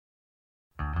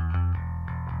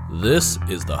This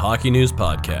is the Hockey News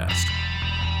Podcast.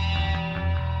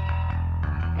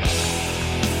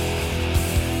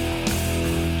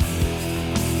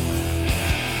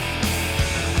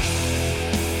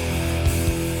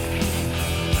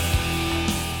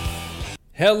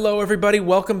 Hello, everybody.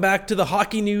 Welcome back to the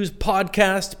Hockey News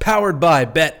Podcast, powered by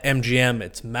BetMGM.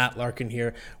 It's Matt Larkin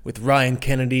here with Ryan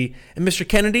Kennedy. And Mr.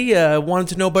 Kennedy, wanted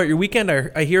to know about your weekend.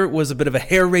 I hear it was a bit of a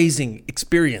hair-raising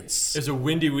experience. It was a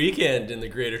windy weekend in the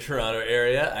Greater Toronto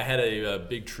area. I had a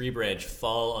big tree branch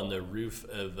fall on the roof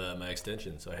of my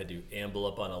extension, so I had to amble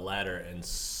up on a ladder and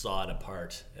saw it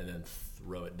apart and then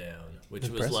throw it down, which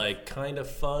was like kind of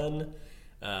fun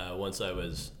once I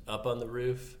was up on the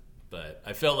roof. But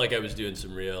I felt like I was doing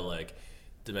some real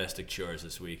domestic chores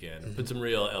this weekend. Put some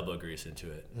real elbow grease into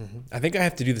it. I think I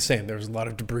have to do the same. There was a lot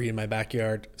of debris in my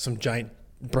backyard, some giant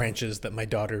branches that my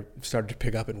daughter started to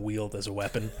pick up and wield as a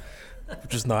weapon,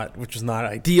 which is not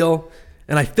ideal.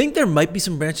 And I think there might be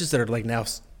some branches that are now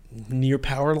near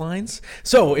power lines.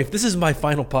 So if this is my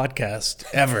final podcast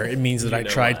ever, it means that I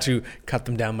tried to cut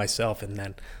them down myself, and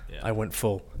then I went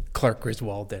full Clark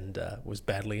Griswold and was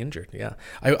badly injured. Yeah,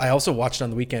 I also watched on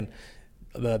the weekend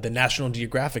the National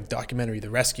Geographic documentary, The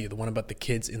Rescue, the one about the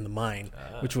kids in the mine,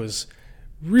 which was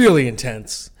really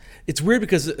intense. It's weird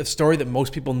because it's a story that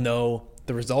most people know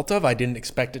the result of. I didn't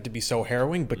expect it to be so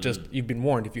harrowing, but just you've been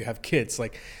warned if you have kids.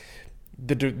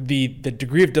 The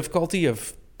degree of difficulty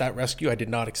of that rescue, I did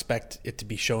not expect it to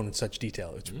be shown in such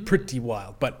detail. It's pretty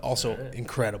wild, but also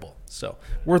incredible. So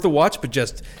worth a watch, but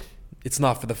just it's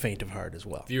not for the faint of heart as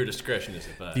well. Viewer discretion is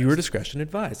advised. Viewer discretion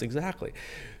advised, exactly.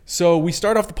 So we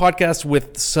start off the podcast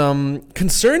with some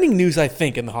concerning news, I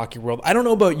think, in the hockey world. I don't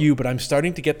know about you, but I'm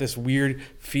starting to get this weird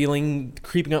feeling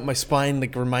creeping up my spine,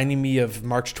 reminding me of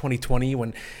March 2020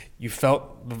 when you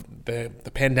felt the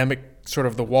pandemic, sort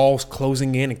of the walls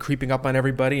closing in and creeping up on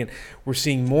everybody. And we're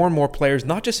seeing more and more players,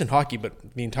 not just in hockey, but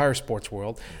the entire sports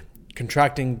world,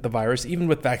 contracting the virus. Even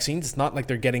with vaccines, it's not like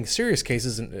they're getting serious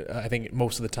cases, I think,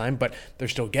 most of the time, but they're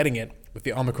still getting it. With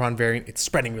the Omicron variant, it's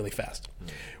spreading really fast.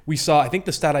 We saw, I think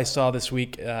the stat I saw this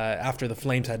week after the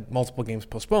Flames had multiple games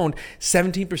postponed,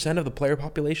 17% of the player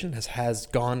population has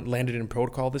landed in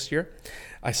protocol this year.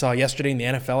 I saw yesterday in the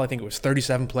NFL, I think it was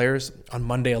 37 players on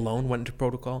Monday alone went into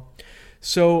protocol.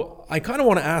 So I kind of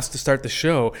want to ask to start the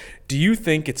show, do you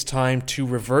think it's time to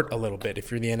revert a little bit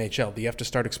if you're the NHL? Do you have to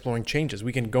start exploring changes?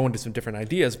 We can go into some different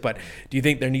ideas, but do you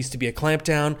think there needs to be a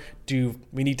clampdown? Do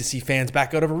we need to see fans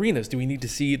back out of arenas? Do we need to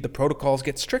see the protocols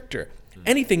get stricter?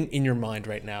 Anything in your mind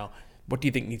right now, what do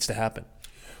you think needs to happen?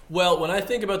 Well, when I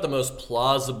think about the most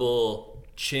plausible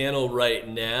channel right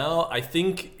now, I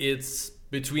think it's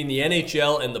between the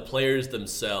NHL and the players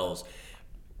themselves.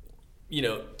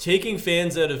 Taking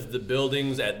fans out of the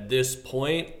buildings at this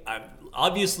point,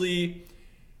 obviously,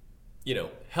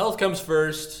 health comes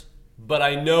first, but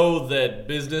I know that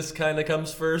business kind of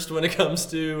comes first when it comes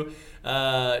to,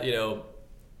 the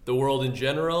world in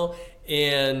general.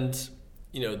 And,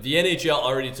 the NHL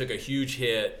already took a huge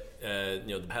hit,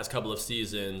 the past couple of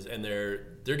seasons, and they're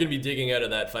going to be digging out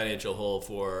of that financial hole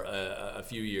for a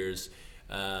few years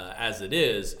as it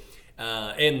is.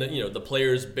 And, the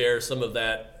players bear some of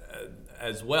that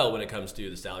as well when it comes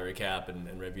to the salary cap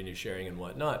and revenue sharing and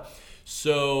whatnot.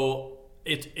 So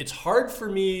it's hard for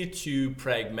me to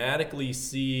pragmatically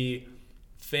see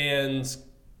fans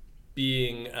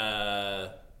being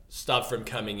stopped from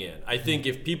coming in. I think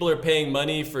if people are paying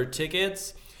money for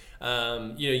tickets,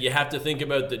 you have to think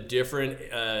about the different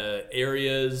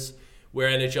areas where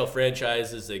NHL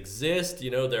franchises exist.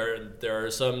 There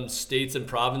are some states and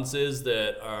provinces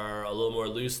that are a little more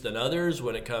loose than others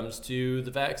when it comes to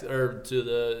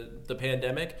the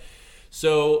pandemic.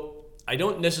 So I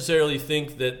don't necessarily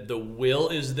think that the will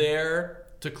is there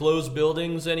to close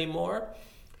buildings anymore.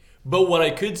 But what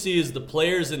I could see is the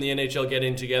players in the NHL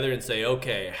getting together and say,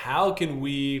 okay, how can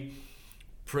we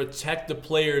protect the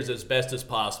players as best as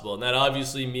possible? And that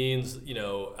obviously means,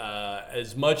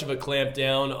 as much of a clamp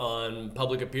down on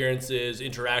public appearances,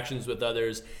 interactions with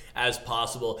others as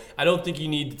possible. I don't think you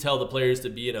need to tell the players to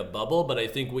be in a bubble, but I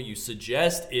think what you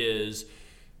suggest is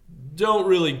don't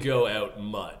really go out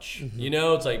much.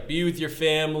 It's be with your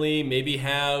family, maybe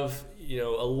have,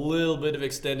 a little bit of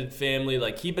extended family,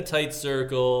 keep a tight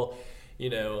circle,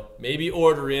 maybe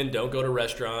order in, don't go to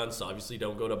restaurants, obviously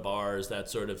don't go to bars, that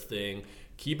sort of thing.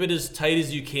 Keep it as tight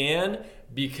as you can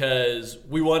because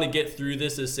we want to get through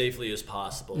this as safely as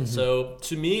possible. So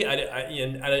to me,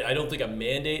 I don't think a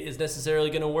mandate is necessarily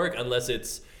going to work unless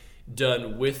it's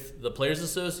done with the Players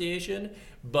Association.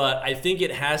 But I think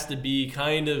it has to be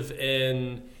kind of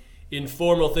an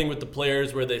informal thing with the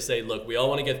players where they say, look, we all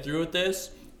want to get through with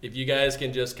this. if you guys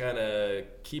can just kind of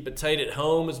keep it tight at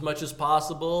home as much as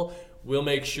possible, we'll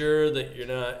make sure that you're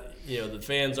not, the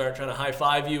fans aren't trying to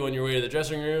high-five you on your way to the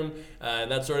dressing room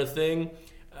and that sort of thing,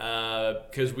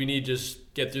 because we need to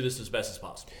just get through this as best as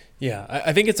possible. Yeah,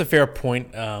 I think it's a fair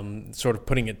point, sort of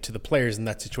putting it to the players in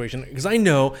that situation. Because I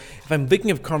know, if I'm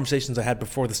thinking of conversations I had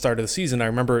before the start of the season, I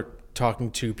remember talking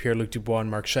to Pierre-Luc Dubois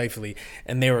and Mark Scheifele,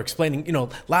 and they were explaining,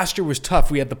 last year was tough.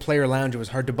 We had the player lounge. It was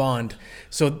hard to bond.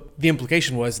 So the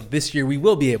implication was this year we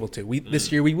will be able to.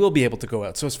 This year we will be able to go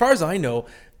out. So as far as I know,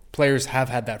 players have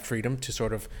had that freedom to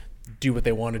sort of do what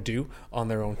they want to do on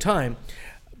their own time.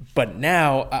 But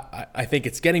now I think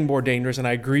it's getting more dangerous, and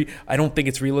I agree. I don't think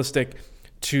it's realistic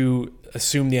to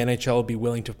assume the NHL will be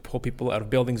willing to pull people out of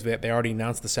buildings. They already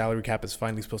announced the salary cap is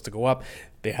finally supposed to go up.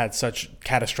 They had such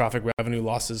catastrophic revenue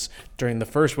losses during the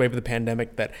first wave of the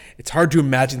pandemic that it's hard to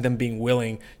imagine them being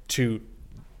willing to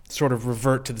sort of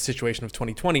revert to the situation of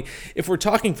 2020. If we're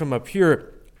talking from a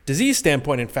pure disease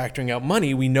standpoint and factoring out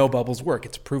money, we know bubbles work.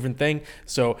 It's a proven thing.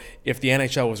 So if the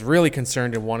NHL was really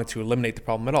concerned and wanted to eliminate the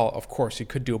problem at all, of course you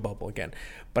could do a bubble again.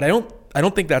 But I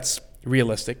don't think that's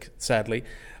realistic, sadly.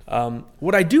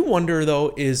 What I do wonder,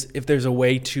 though, is if there's a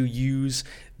way to use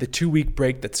the 2-week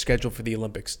break that's scheduled for the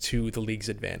Olympics to the league's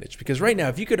advantage. Because right now,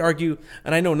 if you could argue,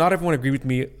 and I know not everyone agreed with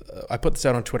me, I put this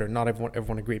out on Twitter, not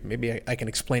everyone agreed. Maybe I can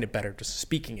explain it better just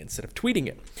speaking it instead of tweeting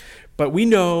it. But we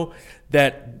know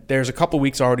that there's a couple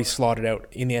weeks already slotted out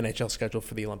in the NHL schedule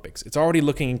for the Olympics. It's already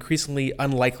looking increasingly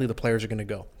unlikely the players are going to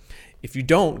go. If you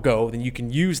don't go, then you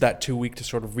can use that 2-week to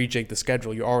sort of rejig the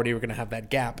schedule. You already were going to have that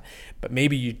gap, but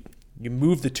maybe you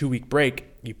move the 2-week break,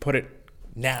 you put it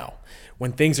now.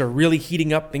 When things are really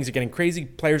heating up, things are getting crazy,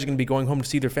 players are going to be going home to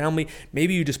see their family,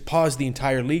 maybe you just pause the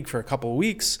entire league for a couple of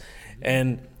weeks,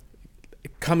 and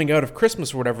coming out of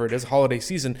Christmas or whatever it is, holiday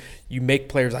season, you make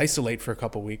players isolate for a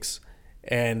couple of weeks,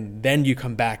 and then you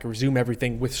come back and resume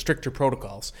everything with stricter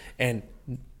protocols. And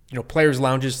players'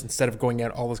 lounges instead of going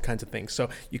out, all those kinds of things. So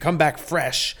you come back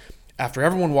fresh after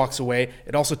everyone walks away.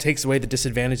 It also takes away the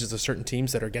disadvantages of certain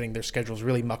teams that are getting their schedules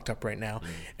really mucked up right now,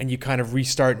 and you kind of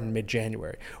restart in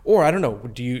mid-January. Or I don't know,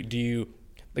 do you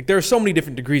like, there are so many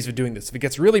different degrees of doing this. If it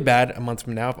gets really bad a month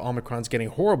from now, if Omicron's getting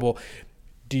horrible,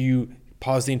 do you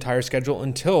pause the entire schedule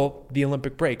until the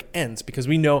Olympic break ends? Because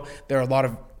we know there are a lot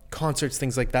of concerts,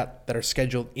 things like that are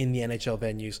scheduled in the NHL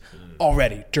venues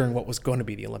already during what was going to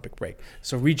be the Olympic break.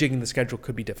 So rejigging the schedule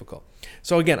could be difficult.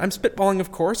 So again, I'm spitballing,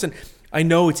 of course, and I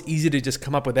know it's easy to just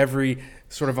come up with every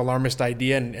sort of alarmist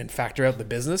idea and factor out the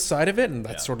business side of it, and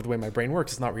that's sort of the way my brain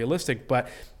works. It's not realistic, but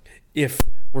if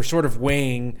we're sort of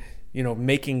weighing,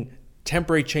 making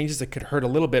temporary changes that could hurt a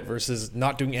little bit versus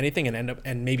not doing anything and end up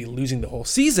and maybe losing the whole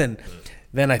season,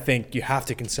 then I think you have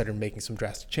to consider making some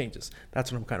drastic changes.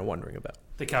 That's what I'm kind of wondering about.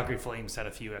 The Calgary Flames had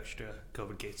a few extra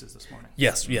COVID cases this morning.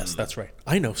 Yes, that's right.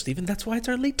 I know, Stephen. That's why it's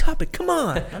our lead topic. Come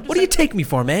on. What do you take me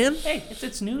for, man? Hey,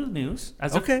 it's new news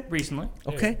as of recently.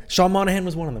 Okay. Sean Monahan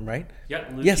was one of them, right? Yeah.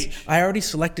 Yes, I already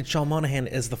selected Sean Monahan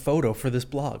as the photo for this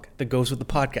blog that goes with the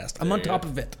podcast. I'm on top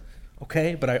of it.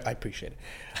 Okay, but I appreciate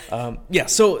it.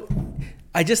 So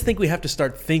I just think we have to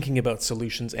start thinking about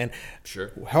solutions. And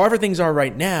however things are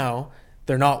right now,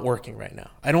 they're not working right now.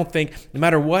 I don't think, no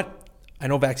matter what, I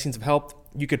know vaccines have helped.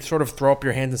 You could sort of throw up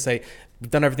your hands and say, we've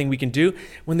done everything we can do.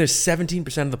 When there's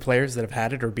 17% of the players that have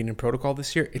had it or been in protocol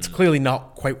this year, it's clearly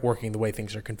not quite working the way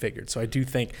things are configured. So I do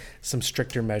think some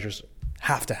stricter measures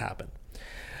have to happen.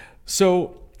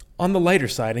 So on the lighter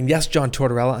side, and yes, John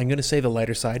Tortorella, I'm going to say the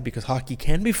lighter side because hockey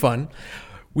can be fun.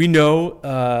 We know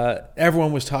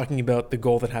everyone was talking about the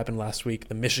goal that happened last week,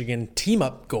 the Michigan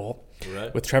team-up goal.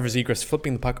 Right. With Trevor Zegras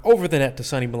flipping the puck over the net to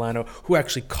Sonny Milano, who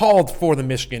actually called for the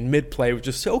Michigan mid-play, which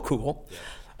is so cool. Yeah.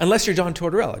 Unless you're John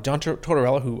Tortorella. John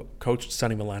Tortorella, who coached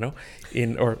Sonny Milano,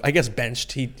 or I guess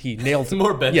benched. He nailed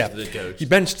more benched than coached. He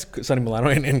benched Sonny Milano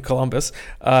in Columbus.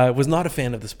 Was not a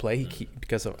fan of this play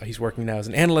because he's working now as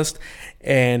an analyst,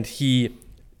 and he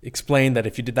explained that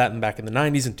if you did that back in the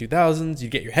 90s and 2000s, you'd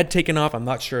get your head taken off. I'm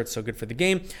not sure it's so good for the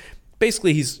game.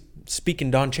 Basically, he's speaking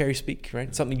Don Cherry speak,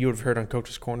 right? Something you would have heard on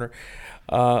Coach's Corner.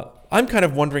 I'm kind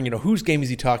of wondering, whose game is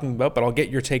he talking about, but I'll get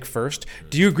your take first.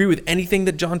 Do you agree with anything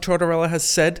that John Tortorella has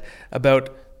said about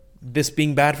this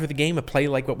being bad for the game, a play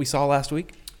like what we saw last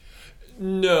week?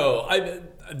 No.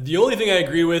 The only thing I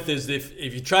agree with is if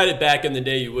you tried it back in the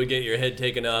day, you would get your head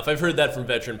taken off. I've heard that from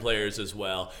veteran players as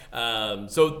well.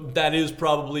 So that is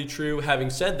probably true. Having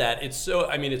said that, it's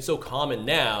so common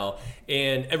now,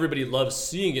 and everybody loves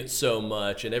seeing it so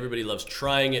much, and everybody loves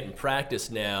trying it in practice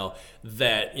now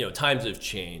that, times have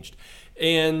changed.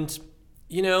 And,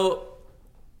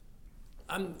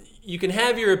 you can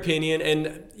have your opinion,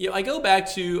 and I go back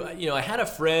to I had a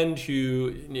friend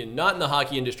who, not in the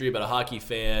hockey industry but a hockey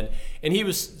fan, and he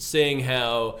was saying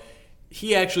how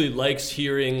he actually likes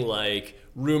hearing like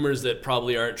rumors that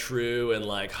probably aren't true and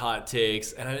like hot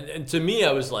takes, and to me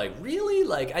I was like, really?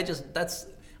 Like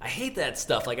I hate that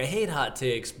stuff. Like I hate hot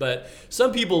takes, but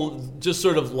some people just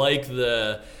sort of like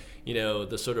the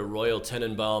sort of Royal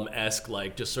Tenenbaum-esque,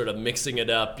 like just sort of mixing it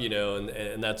up,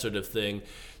 and that sort of thing.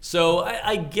 So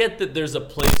I get that there's a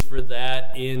place for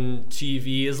that in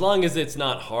TV, as long as it's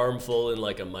not harmful in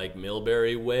like a Mike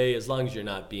Milbury way, as long as you're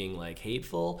not being like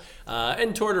hateful.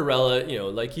 And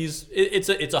Tortorella, like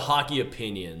it's a hockey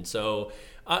opinion, so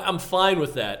I'm fine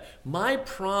with that. My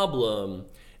problem,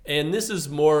 and this is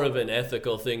more of an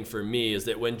ethical thing for me, is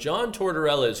that when John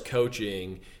Tortorella is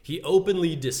coaching, he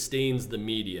openly disdains the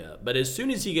media. But as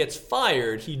soon as he gets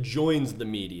fired, he joins the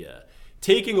media,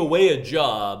 taking away a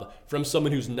job from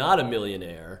someone who's not a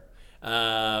millionaire,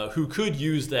 who could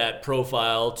use that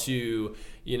profile to,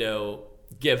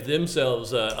 give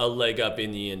themselves a leg up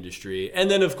in the industry. And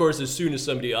then, of course, as soon as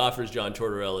somebody offers John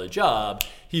Tortorella a job,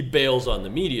 he bails on the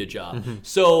media job. Mm-hmm.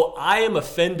 So I am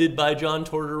offended by John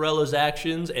Tortorella's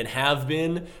actions and have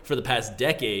been for the past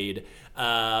decade,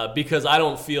 because I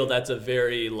don't feel that's a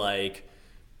very like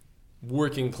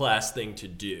working class thing to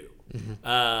do.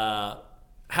 Mm-hmm.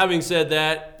 Having said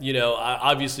that,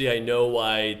 obviously I know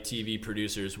why TV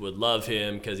producers would love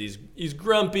him, because he's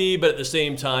grumpy, but at the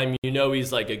same time,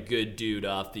 he's like a good dude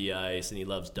off the ice, and he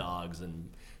loves dogs, and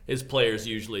his players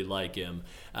usually like him.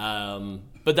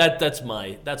 But that's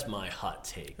my hot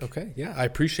take. Okay, yeah, I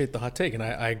appreciate the hot take, and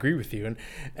I agree with you.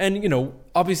 And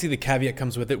obviously the caveat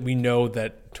comes with it. We know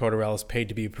that Tortorella is paid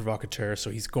to be a provocateur, so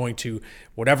he's going to,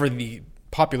 whatever the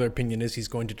popular opinion is, he's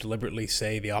going to deliberately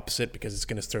say the opposite because it's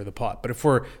going to stir the pot. But if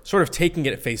we're sort of taking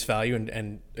it at face value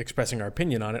and expressing our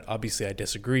opinion on it, obviously I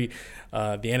disagree.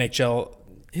 The NHL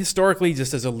historically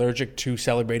just is allergic to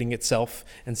celebrating itself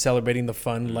and celebrating the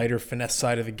fun, lighter, finesse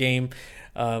side of the game.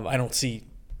 I don't see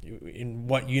in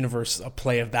what universe a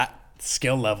play of that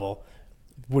skill level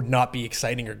would not be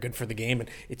exciting or good for the game. And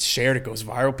it's shared, it goes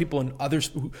viral. People and others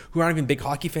who aren't even big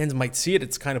hockey fans might see it.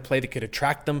 It's kind of play that could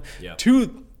attract them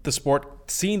to the sport,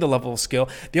 seeing the level of skill.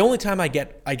 The only time I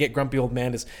get grumpy old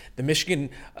man is the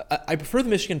Michigan. I prefer the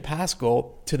Michigan pass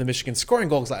goal to the Michigan scoring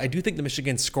goal, because I do think the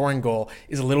Michigan scoring goal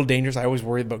is a little dangerous. I always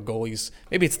worry about goalies.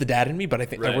 Maybe it's the dad in me, but I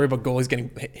worry about goalies getting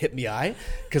hit in the eye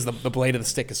because the blade of the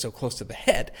stick is so close to the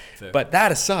head. Fair. But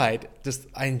that aside,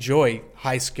 I enjoy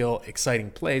high skill,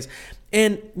 exciting plays.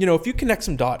 And, if you connect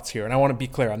some dots here, and I want to be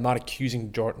clear, I'm not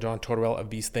accusing John Tortorella of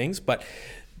these things, but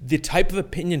the type of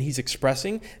opinion he's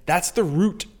expressing, that's the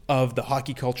root of the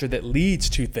hockey culture that leads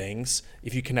to things,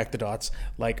 if you connect the dots,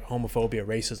 like homophobia,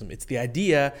 racism. It's the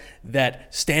idea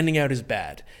that standing out is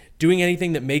bad. Doing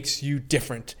anything that makes you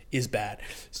different is bad.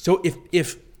 So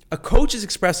if a coach is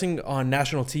expressing on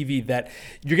national TV that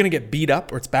you're going to get beat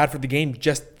up or it's bad for the game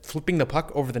just flipping the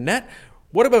puck over the net,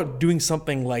 what about doing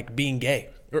something like being gay?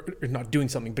 Or not doing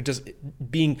something, but just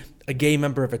being a gay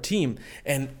member of a team?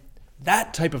 And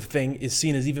that type of thing is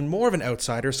seen as even more of an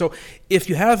outsider. So if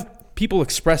you have people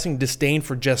expressing disdain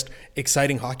for just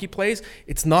exciting hockey plays,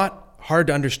 it's not hard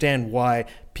to understand why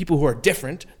people who are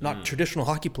different, not traditional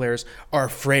hockey players, are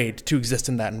afraid to exist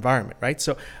in that environment, right?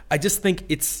 So I just think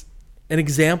it's an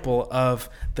example of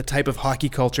the type of hockey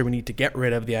culture we need to get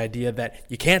rid of, the idea that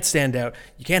you can't stand out,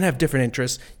 you can't have different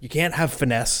interests, you can't have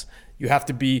finesse, you have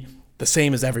to be the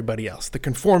same as everybody else. The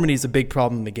conformity is a big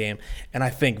problem in the game, and I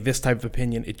think this type of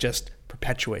opinion, it just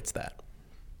perpetuates that.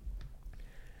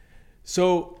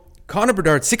 So Connor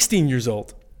Bedard, 16 years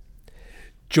old,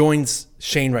 joins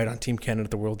Shane Wright on Team Canada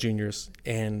at the World Juniors,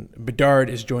 and Bedard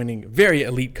is joining very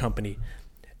elite company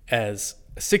as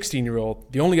a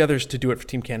 16-year-old. The only others to do it for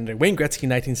Team Canada: Wayne Gretzky,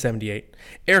 1978,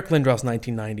 Eric Lindros,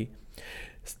 1990,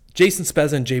 Jason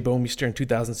Spezza and Jay Bouwmeester in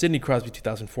 2000, Sidney Crosby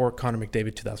 2004, Connor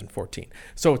McDavid 2014.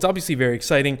 So it's obviously very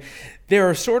exciting. There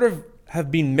are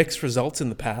have been mixed results in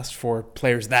the past for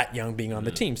players that young being on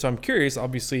the team. So I'm curious,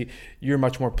 obviously you're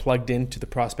much more plugged into the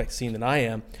prospect scene than I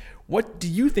am. What do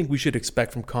you think we should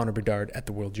expect from Connor Bedard at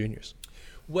the World Juniors?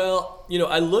 Well,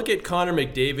 I look at Connor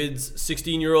McDavid's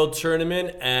 16-year-old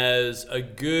tournament as a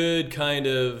good kind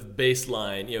of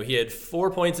baseline. He had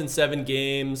 4 points in 7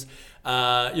 games.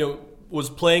 was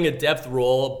playing a depth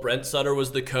role. Brent Sutter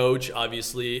was the coach,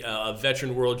 obviously a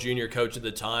veteran World Junior coach at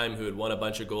the time who had won a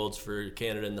bunch of golds for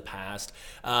Canada in the past.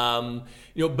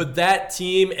 But that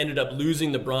team ended up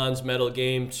losing the bronze medal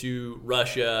game to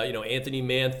Russia. Anthony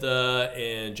Mantha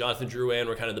and Jonathan Drouin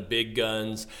were kind of the big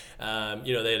guns. They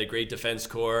had a great defense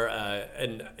corps.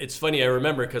 And it's funny, I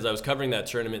remember because I was covering that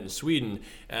tournament in Sweden.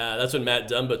 That's when Matt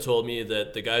Dumba told me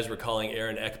that the guys were calling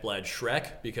Aaron Ekblad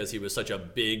Shrek because he was such a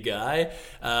big guy.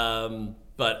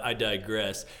 But I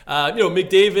digress.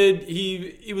 McDavid,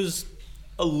 he was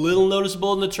a little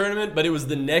noticeable in the tournament, but it was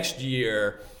the next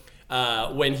year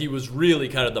when he was really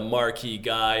kind of the marquee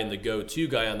guy and the go-to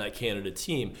guy on that Canada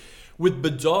team. With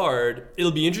Bedard,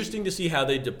 it'll be interesting to see how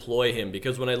they deploy him,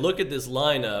 because when I look at this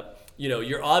lineup,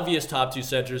 your obvious top two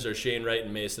centers are Shane Wright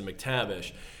and Mason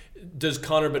McTavish. Does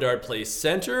Connor Bedard play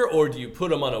center, or do you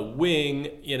put him on a wing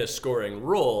in a scoring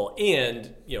role?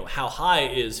 And, how high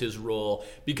is his role?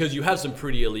 Because you have some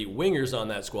pretty elite wingers on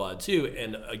that squad too.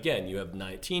 And again, you have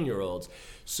 19-year-olds.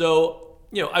 So,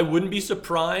 I wouldn't be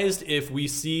surprised if we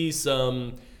see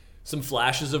some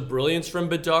flashes of brilliance from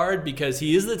Bedard, because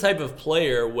he is the type of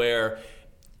player where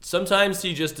sometimes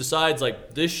he just decides,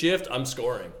 like, this shift, I'm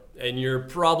scoring. And you're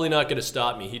probably not going to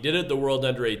stop me. He did it at the World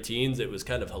Under-18s. It was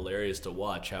kind of hilarious to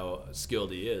watch how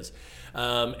skilled he is.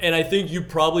 And I think you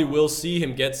probably will see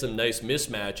him get some nice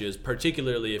mismatches,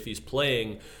 particularly if he's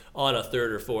playing on a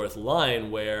third or fourth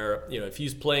line where, if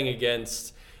he's playing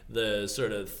against the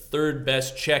sort of third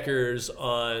best checkers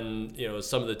on,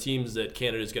 some of the teams that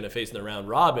Canada's going to face in the round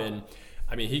robin,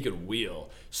 he could wheel.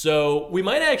 So we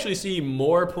might actually see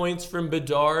more points from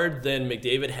Bedard than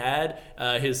McDavid had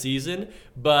his season,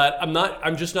 but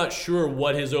I'm just not sure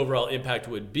what his overall impact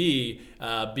would be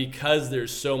because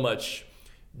there's so much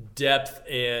depth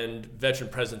and veteran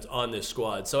presence on this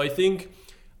squad. So I think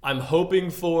I'm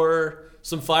hoping for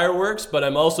some fireworks, but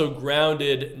I'm also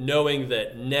grounded knowing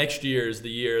that next year is the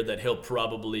year that he'll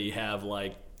probably have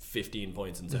like 15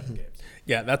 points in 7 games.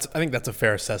 Yeah, I think that's a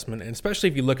fair assessment, and especially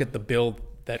if you look at the build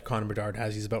that Connor Bedard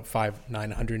has. He's about 5'9",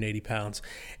 180 pounds,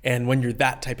 and when you're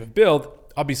that type of build,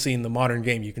 obviously in the modern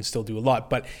game you can still do a lot,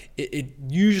 but it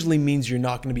usually means you're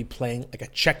not going to be playing like a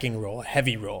checking role, a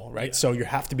heavy role, right? Yeah. So you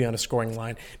have to be on a scoring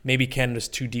line. Maybe Canada's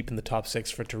too deep in the top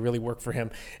 6 for it to really work for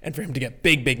him, and for him to get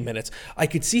big minutes. I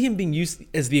could see him being used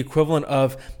as the equivalent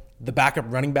of the backup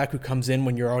running back who comes in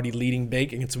when you're already leading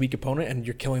big against a weak opponent and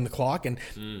you're killing the clock, and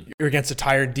you're against a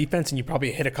tired defense and you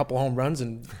probably hit a couple home runs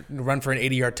and run for an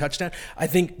 80-yard touchdown. I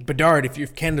think Bedard,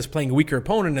 if Canada's playing a weaker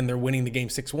opponent and they're winning the game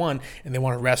 6-1 and they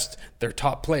want to rest their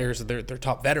top players, their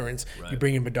top veterans, right, you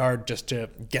bring in Bedard just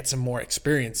to get some more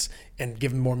experience and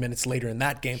give him more minutes later in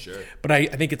that game. Sure. But I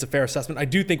think it's a fair assessment. I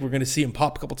do think we're going to see him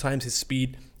pop a couple times. His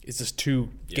speed is just too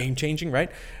game-changing, right?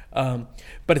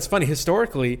 But it's funny,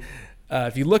 historically,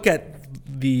 if you look at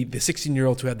the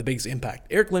 16-year-olds who had the biggest impact,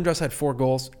 Eric Lindros had 4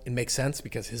 goals. It makes sense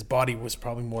because his body was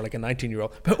probably more like a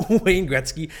 19-year-old. But Wayne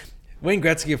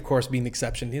Gretzky, of course, being the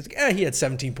exception, he's like, he had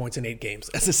 17 points in 8 games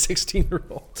as a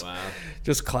 16-year-old. Wow.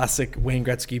 Just classic Wayne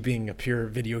Gretzky being a pure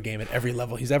video game at every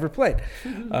level he's ever played.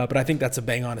 But I think that's a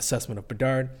bang-on assessment of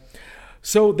Bedard.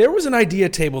 So there was an idea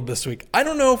tabled this week. I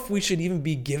don't know if we should even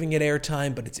be giving it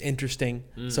airtime, but it's interesting.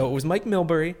 So it was Mike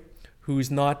Milbury,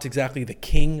 who's not exactly the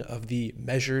king of the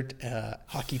measured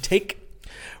hockey take,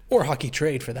 or hockey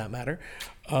trade for that matter.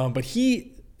 But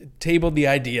he tabled the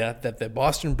idea that the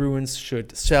Boston Bruins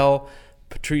should sell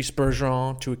Patrice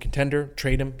Bergeron to a contender,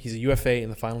 trade him. He's a UFA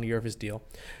in the final year of his deal.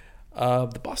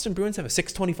 The Boston Bruins have a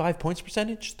 .625 points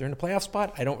percentage. They're in a playoff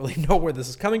spot. I don't really know where this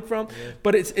is coming from,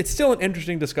 but it's still an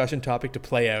interesting discussion topic to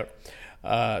play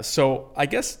out. So I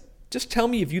guess just tell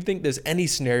me if you think there's any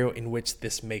scenario in which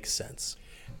this makes sense.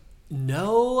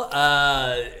 No,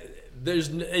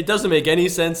 it doesn't make any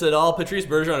sense at all. Patrice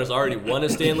Bergeron has already won a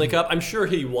Stanley Cup. I'm sure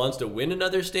he wants to win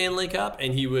another Stanley Cup,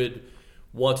 and he would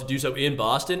want to do so in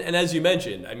Boston. And as you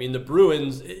mentioned, the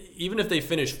Bruins, even if they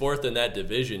finish 4th in that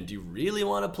division, do you really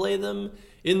want to play them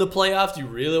in the playoffs? Do you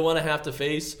really want to have to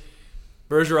face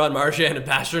Bergeron, Marchand, and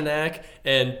Pasternak,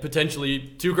 and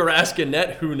potentially Tuukka Rask in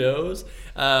net? Who knows?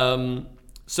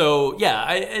 So,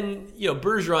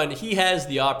 Bergeron, he has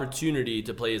the opportunity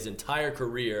to play his entire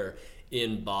career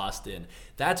in Boston.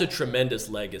 That's a tremendous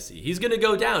legacy. He's going to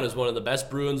go down as one of the best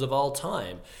Bruins of all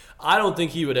time. I don't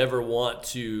think he would ever want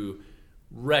to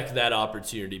wreck that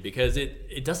opportunity because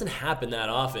it doesn't happen that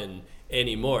often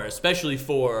anymore, especially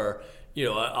for,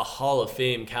 a Hall of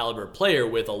Fame caliber player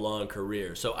with a long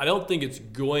career. So I don't think it's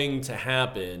going to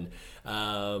happen.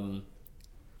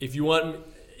 If you want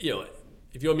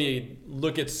me to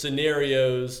look at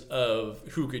scenarios of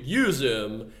who could use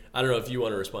him, I don't know if you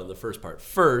want to respond to the first part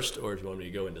first or if you want me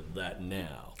to go into that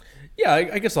now. Yeah,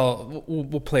 I guess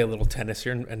we'll play a little tennis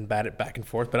here and bat it back and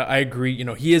forth. But I agree.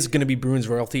 He is going to be Bruins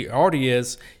royalty. He already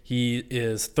is. He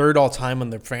is third all time on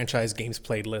the franchise games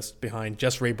played list behind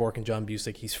just Ray Bourque and John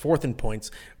Busick. He's fourth in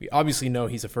points. We obviously know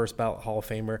he's a first ballot Hall of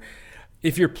Famer.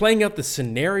 If you're playing out the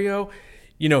scenario,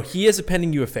 he is a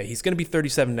pending UFA. He's going to be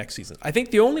 37 next season. I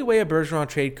think the only way a Bergeron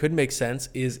trade could make sense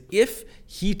is if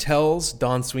he tells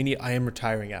Don Sweeney, I am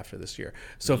retiring after this year.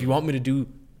 So if you want me to do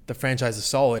the franchise a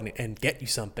solid and get you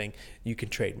something, you can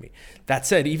trade me. That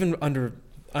said, even under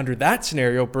that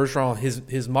scenario, Bergeron,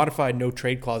 his modified no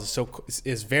trade clause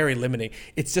is very limiting.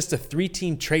 It's just a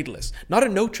 3-team trade list, not a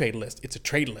no trade list. It's a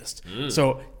trade list.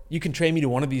 So you can trade me to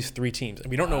one of these 3 teams, and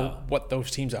we don't know what those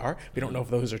teams are. We don't know if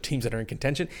those are teams that are in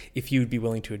contention. If you'd be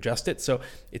willing to adjust it, so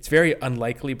it's very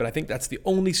unlikely. But I think that's the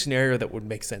only scenario that would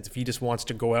make sense if he just wants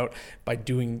to go out by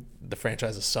doing the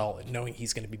franchise a solid, knowing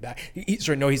he's going to be back.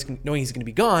 Knowing he's going to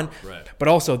be gone. Right. But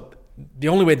also, the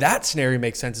only way that scenario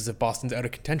makes sense is if Boston's out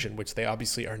of contention, which they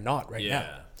obviously are not right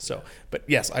now. So, but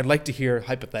yes, I'd like to hear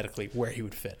hypothetically where he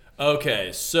would fit.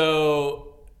 Okay, so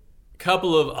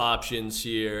couple of options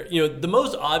here. The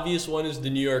most obvious one is the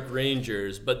New York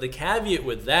Rangers, but the caveat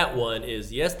with that one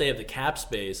is, yes, they have the cap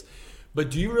space,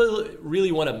 but do you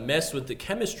really want to mess with the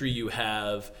chemistry you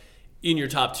have in your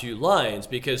top 2 lines?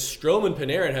 Because Strome and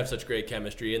Panarin have such great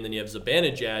chemistry, and then you have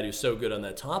Zibanejad, who's so good on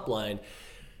that top line.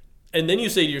 And then you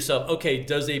say to yourself, okay,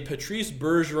 does a Patrice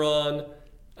Bergeron,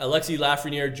 Alexis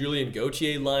Lafreniere, Julien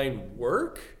Gauthier line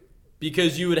work?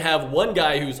 Because you would have one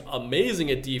guy who's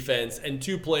amazing at defense and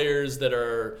 2 players that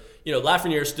are,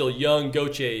 Lafreniere is still young.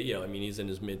 Gauthier, he's in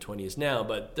his mid-20s now,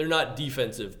 but they're not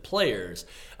defensive players.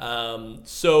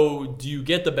 So do you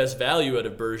get the best value out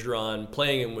of Bergeron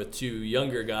playing him with 2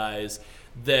 younger guys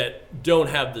that don't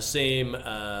have the same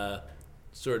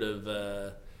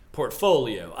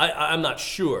portfolio? I'm not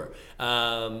sure.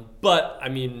 But,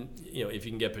 if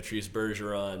you can get Patrice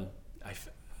Bergeron,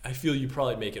 I feel you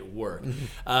probably make it work.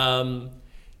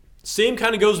 Same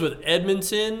kind of goes with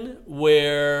Edmonton,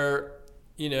 where,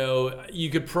 you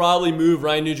could probably move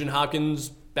Ryan Nugent-Hopkins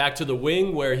back to the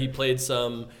wing where he played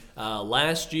some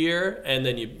last year, and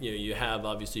then you have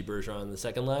obviously Bergeron on the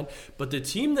second line. But the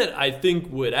team that I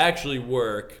think would actually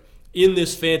work in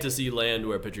this fantasy land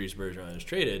where Patrice Bergeron is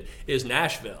traded is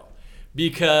Nashville,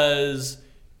 because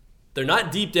they're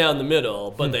not deep down the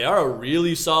middle, but they are a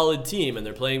really solid team, and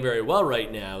they're playing very well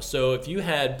right now. So if you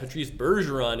had Patrice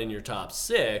Bergeron in your top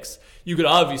 6, you could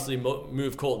obviously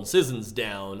move Colton Sissons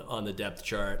down on the depth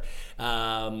chart.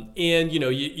 And,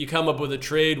 you come up with a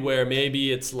trade where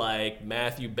maybe it's like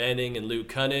Matthew Benning and Luke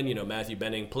Cunnin. Matthew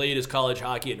Benning played his college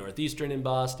hockey at Northeastern in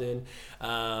Boston.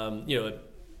 It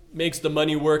makes the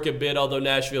money work a bit, although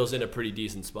Nashville's in a pretty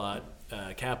decent spot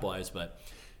cap-wise. But,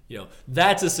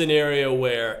 that's a scenario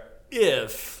where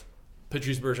if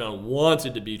Patrice Bergeron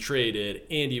wanted to be traded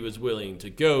and he was willing to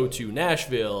go to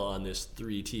Nashville on this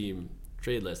 3-team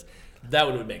trade list, that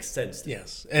one would make sense to me.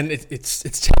 Yes, and it's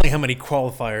telling how many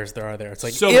qualifiers there are there. It's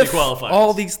like, so many qualifiers.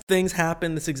 All these things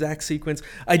happen, this exact sequence.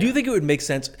 I do think it would make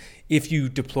sense if you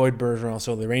deployed Bergeron.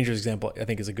 So the Rangers example, I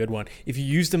think, is a good one. If you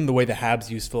used him the way the Habs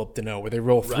used Philip Deneau, where they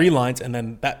roll 3 lines, and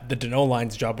then the Deneau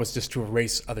line's job was just to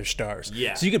erase other stars.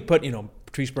 Yeah. So you could put,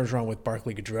 Patrice Bergeron with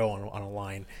Barclay Goodrow on a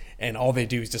line, and all they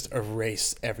do is just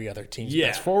erase every other team's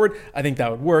best forward. I think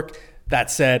that would work. That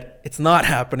said, it's not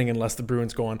happening unless the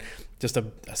Bruins go on just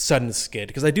a sudden skid.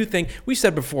 Because I do think, we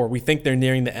said before, we think they're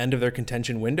nearing the end of their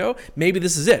contention window. Maybe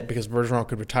this is it, because Bergeron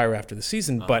could retire after the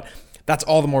season. But that's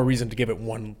all the more reason to give it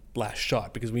one last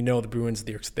shot, because we know the Bruins,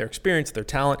 their experience, their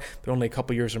talent, they're only a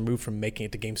couple years removed from making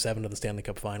it to Game 7 of the Stanley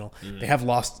Cup Final. They have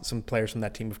lost some players from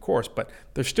that team, of course, but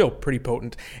they're still pretty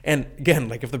potent. And again,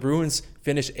 like, if the Bruins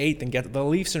finish 8th and get the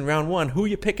Leafs in round 1, who are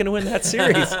you picking to win that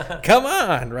series? Come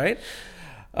on, right?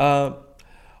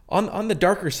 On the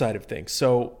darker side of things,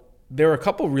 so there are a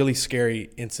couple really scary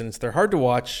incidents. They're hard to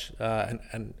watch,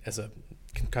 and as a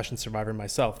concussion survivor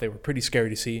myself, they were pretty scary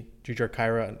to see. Jujhar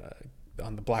Khaira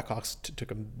on the Blackhawks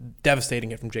took a devastating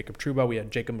hit from Jacob Trouba. We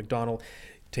had Jacob McDonald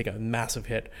take a massive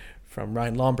hit from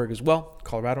Ryan Lomberg as well.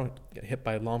 Colorado got hit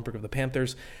by Lomberg of the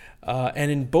Panthers. And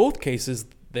in both cases,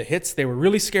 the hits, they were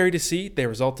really scary to see. They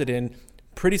resulted in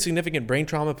pretty significant brain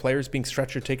trauma, players being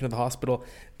stretchered, taken to the hospital,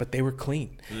 but they were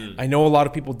clean. I know a lot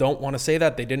of people don't want to say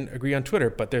that. They didn't agree on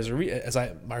Twitter, but there's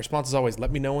my response is always,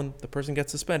 let me know when the person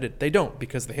gets suspended. They don't,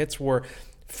 because the hits were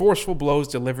forceful blows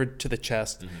delivered to the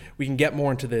chest. We can get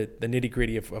more into the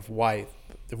nitty-gritty of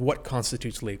what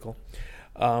constitutes legal.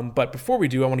 But before we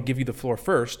do, I want to give you the floor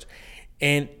first.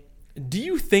 And Do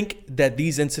you think that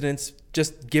these incidents,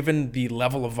 just given the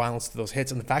level of violence to those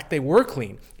hits and the fact they were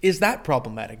clean, is that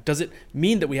problematic? Does it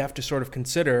mean that we have to sort of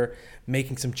consider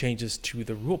making some changes to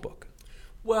the rule book?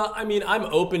 Well, I mean, I'm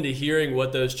open to hearing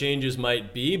what those changes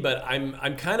might be, but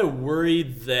I'm kind of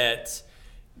worried that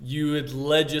you would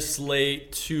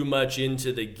legislate too much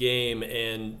into the game,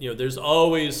 and there's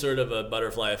always sort of a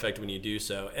butterfly effect when you do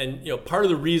so. And part of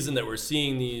the reason that we're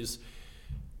seeing these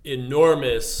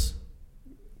enormous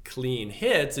clean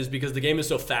hits is because the game is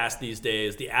so fast these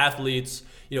days. The athletes,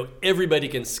 everybody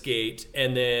can skate,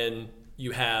 and then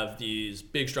you have these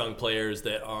big, strong players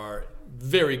that are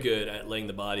very good at laying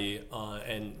the body,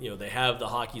 and they have the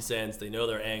hockey sense. They know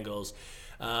their angles.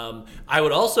 I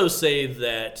would also say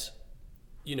that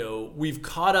we've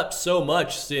caught up so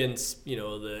much since the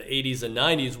 80s and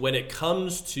 90s when it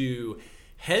comes to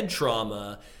head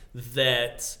trauma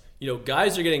that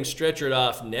guys are getting stretchered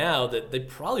off now that they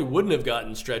probably wouldn't have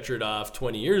gotten stretchered off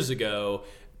 20 years ago.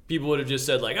 People would have just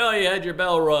said like, oh, you had your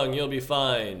bell rung, you'll be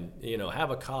fine.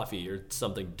 Have a coffee or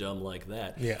something dumb like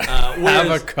that. Yeah, have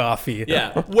a coffee.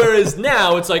 Yeah. Whereas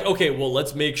now it's like, okay, well,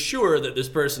 let's make sure that this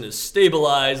person is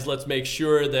stabilized. Let's make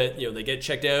sure that they get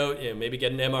checked out. Maybe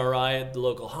get an MRI at the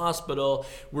local hospital.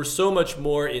 We're so much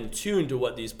more in tune to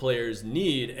what these players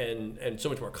need and so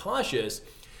much more cautious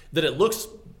that it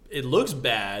looks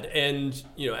bad, and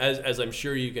as I'm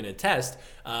sure you can attest,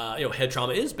 head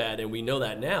trauma is bad, and we know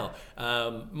that now.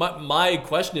 My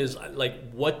question is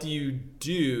like, what do you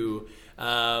do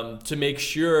to make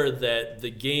sure that the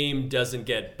game doesn't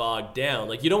get bogged down?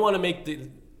 Like, you don't want to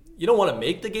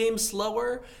make the game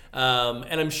slower,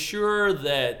 and I'm sure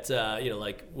that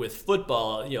like with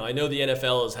football, I know the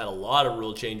NFL has had a lot of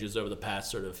rule changes over the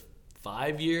past sort of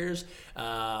 5 years,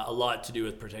 a lot to do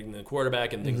with protecting the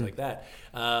quarterback and things like that.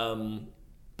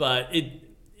 But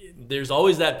there's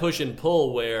always that push and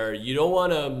pull where you don't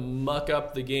want to muck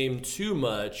up the game too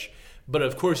much, but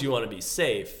of course you want to be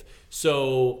safe.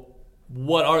 So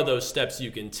what are those steps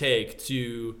you can take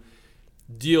to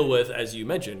deal with, as you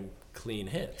mentioned, clean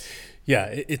hits? Yeah,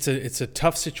 it's a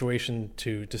tough situation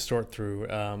to sort through.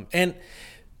 And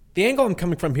the angle I'm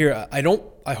coming from here, I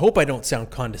hope I don't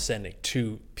sound condescending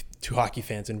to hockey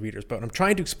fans and readers, but I'm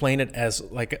trying to explain it as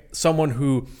like someone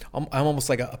who I'm almost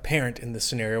like a parent in this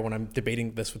scenario when I'm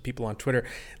debating this with people on Twitter.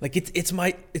 Like it's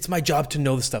my job to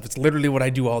know the stuff. It's literally what I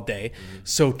do all day.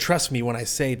 So trust me when I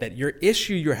say that your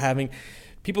issue you're having,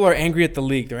 people are angry at the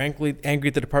league. They're angry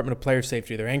at the Department of Player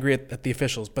Safety. They're angry at the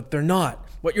officials, but they're not.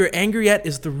 What you're angry at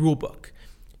is the rule book.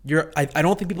 I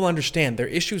don't think people understand. There are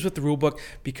issues with the rule book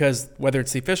because whether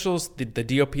it's the officials, the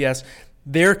DOPS,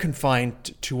 they're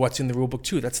confined to what's in the rule book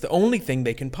too. That's the only thing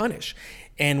they can punish.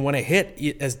 And when a hit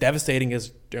as devastating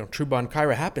as Trouba and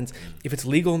Kyra happens, if it's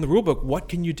legal in the rule book, what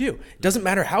can you do? It doesn't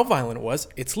matter how violent it was,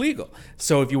 it's legal.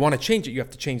 So if you want to change it, you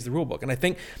have to change the rule book. And I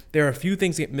think there are a few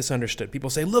things that get misunderstood. People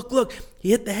say, look,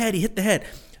 he hit the head.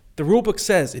 The rule book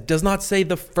says, it does not say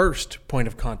the first point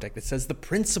of contact. It says the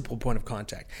principal point of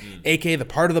contact, aka the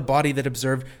part of the body that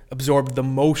absorbed the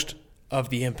most of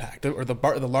the impact, or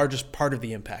the largest part of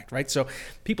the impact, right? So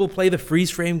people play the freeze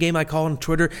frame game, I call on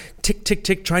Twitter, tick, tick,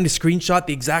 tick, trying to screenshot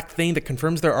the exact thing that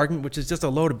confirms their argument, which is just a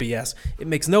load of BS. It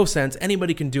makes no sense.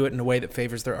 Anybody can do it in a way that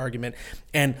favors their argument.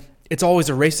 And it's always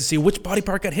a race to see which body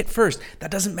part got hit first. That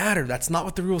doesn't matter. That's not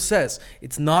what the rule says.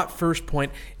 It's not first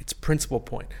point, it's principal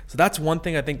point. So that's one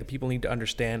thing I think that people need to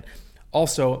understand.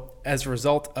 Also, as a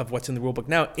result of what's in the rulebook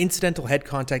now, incidental head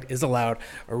contact is allowed,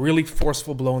 a really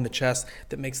forceful blow in the chest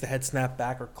that makes the head snap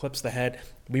back or clips the head.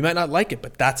 We might not like it,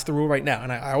 but that's the rule right now.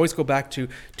 And I always go back to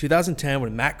 2010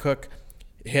 when Matt Cook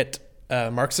hit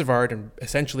Mark Savard and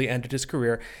essentially ended his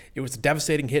career. It was a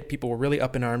devastating hit. People were really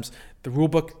up in arms. The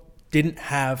rulebook didn't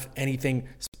have anything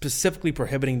specifically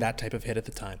prohibiting that type of hit at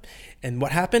the time. And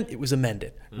what happened? It was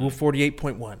amended. Rule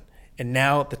 48.1. And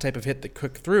now the type of hit that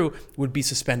Cook threw would be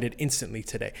suspended instantly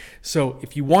today. So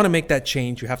if you want to make that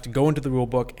change, you have to go into the rule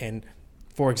book and,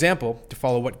 for example, to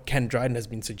follow what Ken Dryden has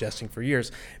been suggesting for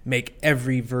years, make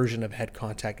every version of head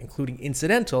contact, including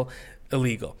incidental,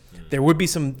 illegal. There would be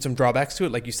some drawbacks to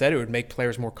it. Like you said, it would make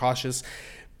players more cautious.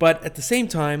 But at the same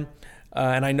time,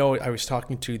 and I know I was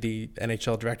talking to the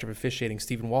NHL director of officiating,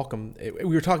 Stephen Walcom.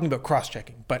 We were talking about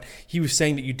cross-checking, but he was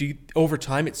saying that you do over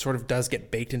time, it sort of does get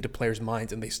baked into players'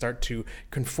 minds, and they start to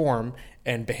conform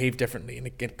and behave differently, and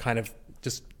it kind of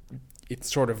just it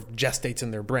sort of gestates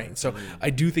in their brain. So I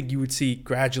do think you would see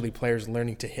gradually players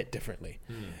learning to hit differently,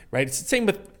 right? It's the same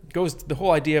with the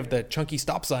whole idea of the chunky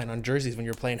stop sign on jerseys when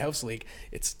you're playing house league.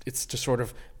 It's to sort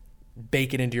of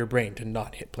bake it into your brain to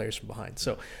not hit players from behind.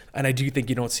 So, and I do think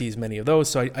you don't see as many of those.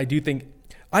 So I do think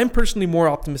I'm personally more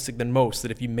optimistic than most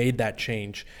that if you made that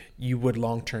change, you would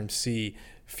long-term see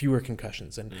fewer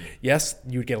concussions. And yes,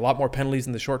 you would get a lot more penalties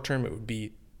in the short term. It would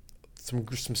be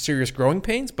some serious growing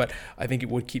pains, but I think it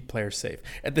would keep players safe.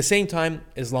 At the same time,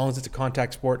 as long as it's a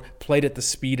contact sport, played at the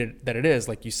speed that it is,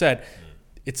 like you said,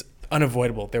 it's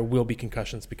unavoidable. There will be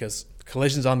concussions because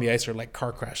collisions on the ice are like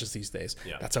car crashes these days.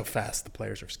 Yeah. That's how fast the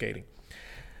players are skating.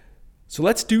 So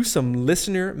let's do some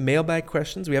listener mailbag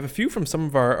questions. We have a few from some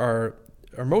of our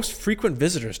most frequent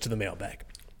visitors to the mailbag.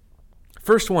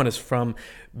 First one is from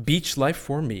Beach Life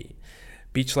for Me.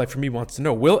 Beach Life for Me wants to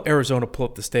know, will Arizona pull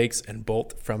up the stakes and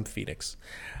bolt from Phoenix?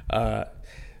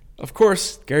 Of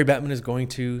course, Gary Bettman is going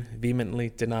to vehemently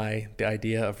deny the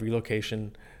idea of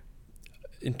relocation.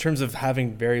 In terms of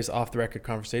having various off-the-record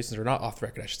conversations, or not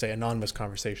off-the-record, I should say, anonymous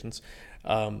conversations,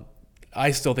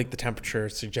 I still think the temperature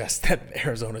suggests that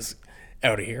Arizona's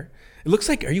out of here. It looks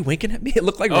like, are you winking at me? It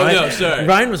looked like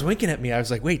Ryan was winking at me. I was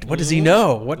like, wait, what does he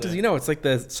know? What does he know? It's like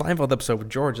the Seinfeld episode with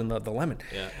George and the lemon.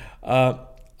 Yeah.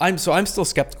 I'm still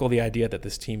skeptical of the idea that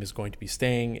this team is going to be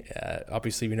staying.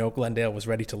 Obviously, we know Glendale was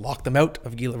ready to lock them out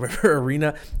of Gila River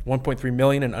Arena, $1.3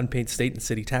 million in unpaid state and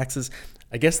city taxes.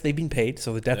 I guess they've been paid,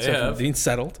 so the debts have been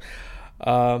settled.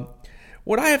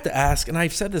 What I have to ask, and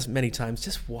I've said this many times,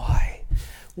 just why?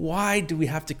 Why do we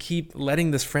have to keep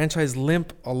letting this franchise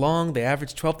limp along? They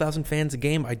average 12,000 fans a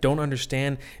game. I don't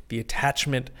understand the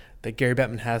attachment that Gary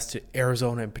Bettman has to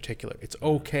Arizona in particular. It's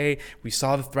okay. We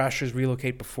saw the Thrashers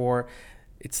relocate before.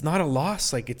 It's not a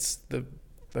loss. Like, it's the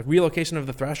relocation of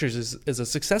the Thrashers is a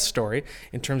success story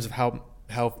in terms of how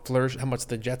much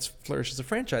the Jets flourish as a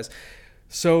franchise.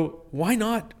 So why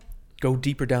not go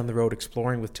deeper down the road,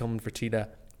 exploring with Tillman Fertitta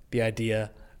the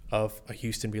idea of a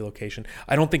Houston relocation?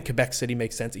 I don't think Quebec City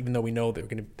makes sense, even though we know there's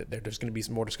going to be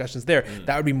some more discussions there.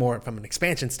 That would be more from an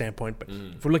expansion standpoint. But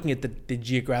if we're looking at the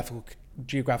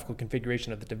geographical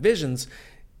configuration of the divisions,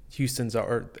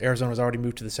 Arizona's already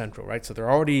moved to the Central, right? So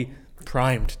they're already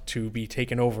primed to be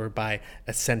taken over by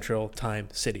a Central time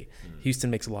city. Houston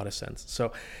makes a lot of sense.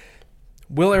 So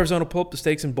will Arizona pull up the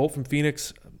stakes and bolt from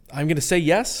Phoenix? I'm going to say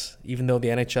yes, even though the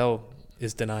NHL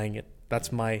is denying it.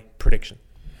 That's my prediction.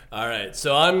 All right,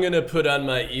 so I'm going to put on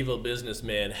my evil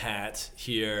businessman hat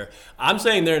here. I'm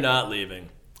saying they're not leaving.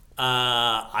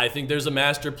 I think there's a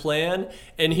master plan,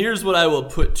 and here's what I will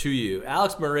put to you.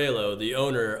 Alex Morello, the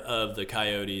owner of the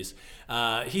Coyotes,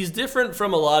 he's different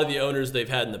from a lot of the owners they've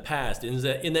had in the past in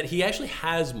that he actually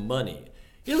has money.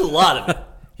 He has a lot of it.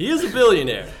 He is a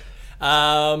billionaire.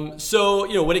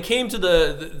 So, when it came to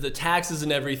the taxes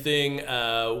and everything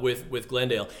with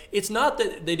Glendale, it's not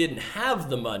that they didn't have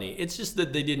the money. It's just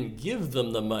that they didn't give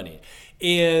them the money.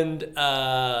 And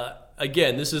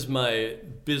again, this is my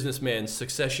businessman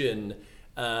succession,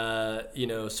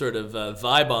 sort of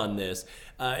vibe on this.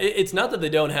 It's not that they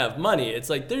don't have money.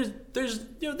 It's like there's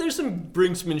some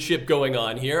brinksmanship going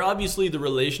on here. Obviously, the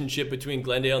relationship between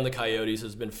Glendale and the Coyotes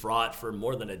has been fraught for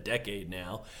more than a decade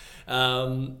now.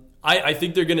 I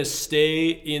think they're going to stay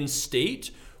in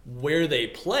state. Where they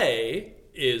play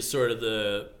is sort of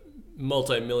the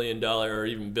multi-million-dollar or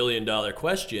even billion-dollar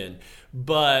question.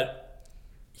 But,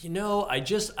 I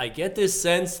get this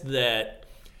sense that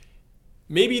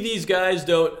maybe these guys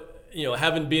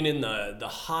haven't been in the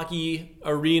hockey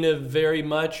arena very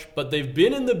much, but they've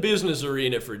been in the business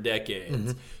arena for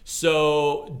decades.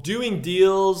 So doing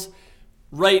deals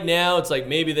right now, it's like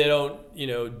maybe they don't,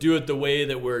 do it the way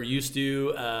that we're used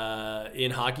to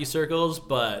in hockey circles.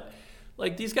 But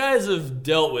like these guys have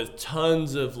dealt with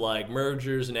tons of like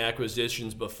mergers and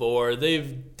acquisitions before.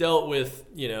 They've dealt with,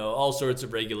 all sorts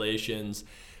of regulations.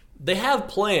 They have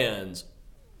plans.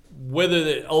 Whether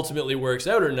that ultimately works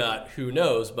out or not, who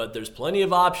knows? But there's plenty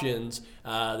of options.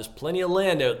 There's plenty of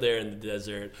land out there in the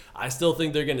desert. I still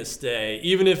think they're going to stay,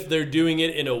 even if they're doing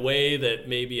it in a way that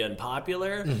may be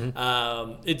unpopular.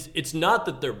 It's not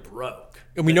that they're broke.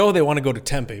 And we know they want to go to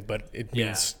Tempe, but it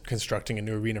means constructing a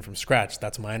new arena from scratch.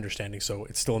 That's my understanding. So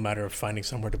it's still a matter of finding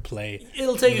somewhere to play.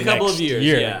 It'll take a couple of years.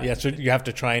 Yeah. So you have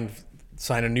to try and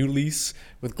sign a new lease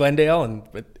with Glendale,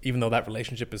 but even though that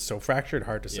relationship is so fractured,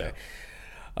 hard to say.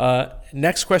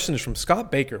 Next question is from Scott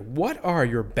Baker. What are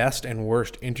your best and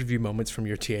worst interview moments from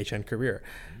your THN career?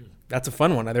 That's a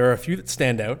fun one. There are a few that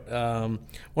stand out.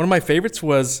 One of my favorites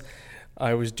was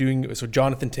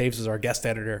Jonathan Taves was our guest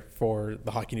editor for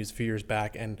the Hockey News a few years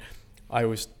back, and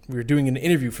we were doing an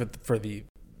interview for the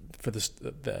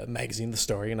magazine, The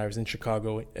Story, and I was in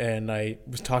Chicago, and I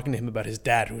was talking to him about his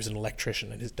dad, who was an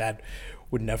electrician, and his dad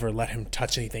would never let him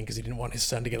touch anything because he didn't want his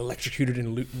son to get electrocuted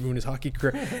and ruin his hockey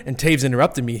career. And Taves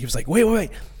interrupted me. He was like,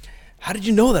 wait. how did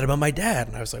you know that about my dad?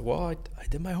 And I was like, well, I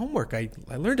did my homework. I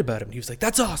learned about him. And he was like,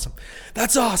 that's awesome.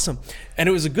 That's awesome. And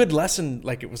it was a good lesson.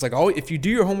 Like, it was like, oh, if you do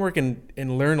your homework and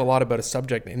learn a lot about a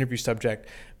subject, an interview subject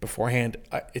beforehand,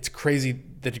 it's crazy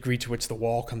the degree to which the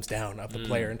wall comes down of the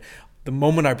player. And the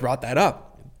moment I brought that up,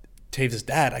 Taves'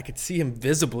 dad, I could see him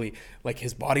visibly, like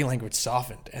his body language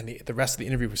softened, and the rest of the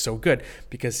interview was so good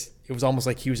because it was almost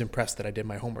like he was impressed that I did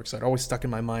my homework. So it always stuck in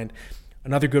my mind.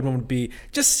 Another good one would be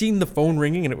just seeing the phone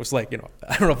ringing, and it was like,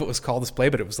 I don't know if it was call display,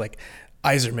 but it was like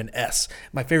Yzerman S.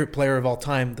 My favorite player of all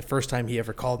time. The first time he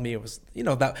ever called me, it was,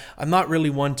 that I'm not really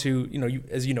one to,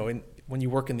 when you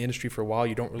work in the industry for a while,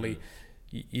 you don't really,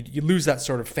 you lose that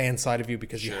sort of fan side of you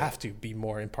because you have to be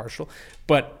more impartial.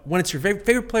 But when it's your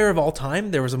favorite player of all time,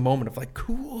 there was a moment of like,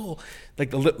 cool, like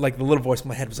the little voice in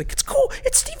my head was like, it's cool,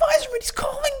 it's Steve Yzerman, he's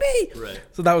calling me. Right.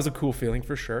 So that was a cool feeling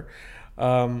for sure.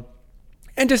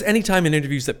 And just any time in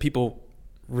interviews that people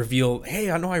reveal, hey,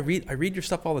 I know I read your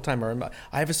stuff all the time, or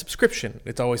I have a subscription.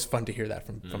 It's always fun to hear that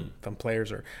from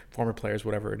players or former players,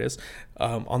 whatever it is.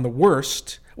 On the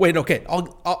worst, okay,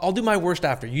 I'll do my worst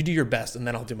after. You do your best, and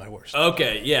then I'll do my worst.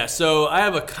 Okay, yeah. So I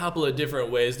have a couple of different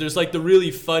ways. There's like the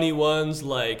really funny ones,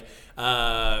 like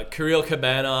Kirill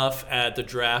Kabanov at the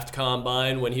draft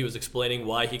combine when he was explaining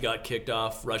why he got kicked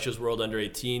off Russia's World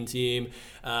Under-18 team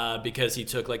because he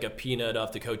took like a peanut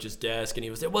off the coach's desk, and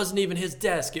it wasn't even his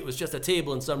desk, it was just a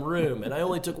table in some room, and I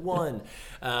only took one.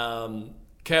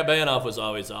 Kabanov was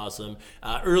always awesome.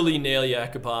 Early Nail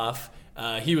Yakupov.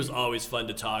 He was always fun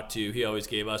to talk to. He always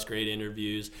gave us great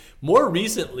interviews. More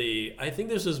recently, I think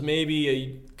this was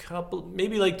maybe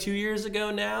like 2 years ago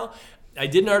now, I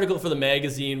did an article for the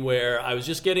magazine where I was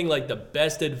just getting like the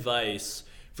best advice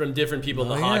from different people in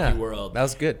the hockey world. That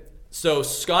was good. So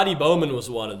Scotty Bowman was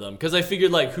one of them because I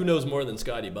figured like who knows more than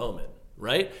Scotty Bowman,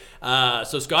 right?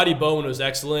 So Scotty Bowman was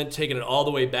excellent, taking it all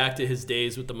the way back to his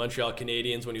days with the Montreal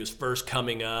Canadiens when he was first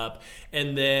coming up.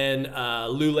 And then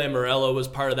Lou Lamoriello was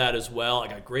part of that as well. I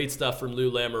got great stuff from Lou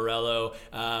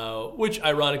Lamoriello, which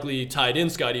ironically tied in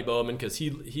Scotty Bowman because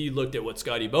he looked at what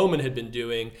Scotty Bowman had been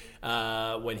doing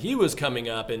when he was coming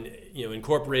up and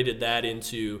incorporated that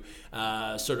into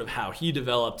sort of how he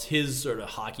developed his sort of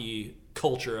hockey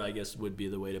culture, I guess would be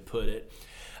the way to put it.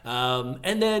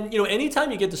 And then, anytime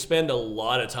you get to spend a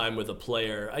lot of time with a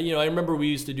player, I remember we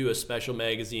used to do a special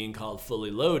magazine called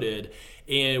Fully Loaded,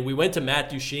 and we went to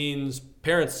Matt Duchene's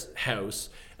parents' house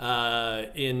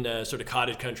in sort of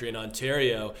cottage country in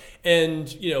Ontario.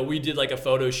 And, we did like a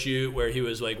photo shoot where he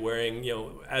was like wearing,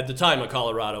 at the time, a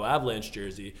Colorado Avalanche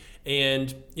jersey.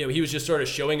 And, he was just sort of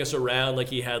showing us around, like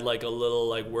he had like a little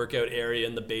like workout area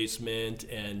in the basement,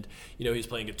 and, he was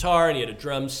playing guitar and he had a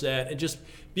drum set, and just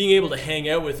being able to hang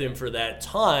out with him for that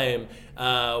time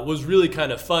was really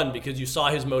kind of fun because you saw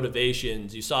his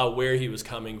motivations, you saw where he was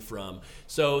coming from.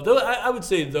 So I would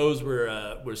say those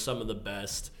were some of the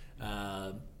best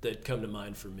that come to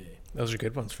mind for me. Those are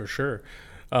good ones for sure.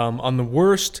 On the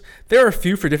worst, there are a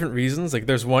few for different reasons. Like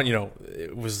there's one,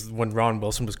 it was when Ron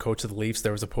Wilson was coach of the Leafs.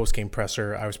 There was a post-game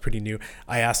presser. I was pretty new.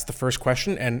 I asked the first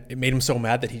question, and it made him so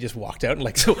mad that he just walked out.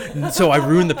 And so I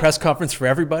ruined the press conference for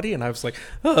everybody. And I was like,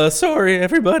 oh, sorry,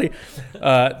 everybody.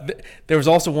 There was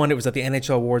also one. It was at the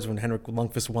NHL Awards when Henrik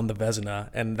Lundqvist won the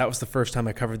Vezina, and that was the first time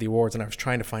I covered the awards. And I was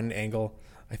trying to find an angle.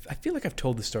 I feel like I've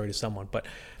told this story to someone, but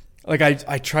like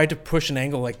I tried to push an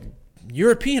angle like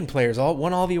European players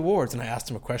won all the awards, and I asked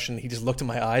him a question. He just looked in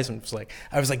my eyes and was like,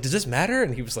 I was like, does this matter?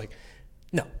 And he was like,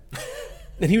 no.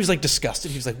 And he was like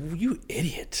disgusted. He was like, well, you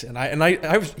idiot.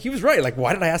 He was right. Like,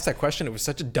 why did I ask that question? It was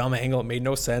such a dumb angle. It made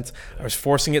no sense. I was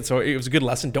forcing it. So it was a good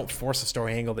lesson. Don't force a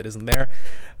story angle that isn't there.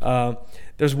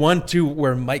 There's one too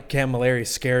where Mike Camilleri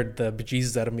scared the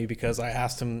bejesus out of me because I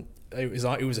asked him, it was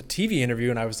a TV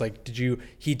interview, and I was like,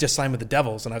 he just signed with the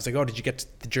Devils, and I was like, oh, did you get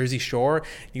to the Jersey Shore?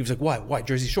 And he was like, why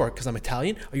Jersey Shore? Because I'm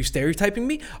Italian? Are you stereotyping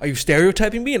me?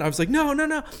 And I was like,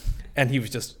 no. And he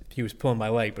was pulling my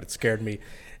leg, but it scared me.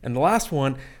 And the last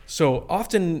one, so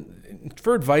often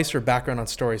for advice or background on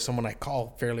stories, someone I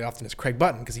call fairly often is Craig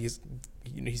Button, because he's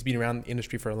been around the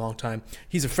industry for a long time.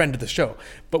 He's a friend of the show.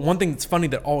 But one thing that's funny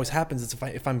that always happens is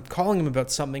if I'm calling him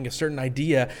about something, a certain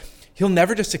idea, he'll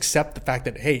never just accept the fact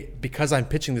that, hey, because I'm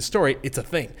pitching the story, it's a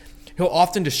thing. He'll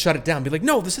often just shut it down, be like,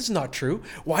 no, this is not true.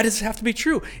 Why does it have to be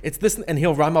true? It's this, and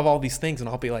he'll rhyme off all these things, and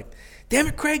I'll be like, damn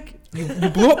it, Craig, you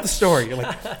blew up the story. You're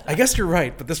like, I guess you're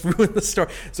right, but this ruined the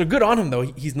story. So good on him, though.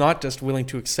 He's not just willing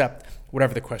to accept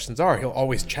whatever the questions are. He'll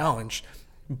always challenge,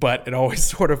 but it always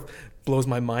sort of blows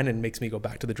my mind and makes me go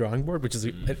back to the drawing board, which is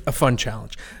a fun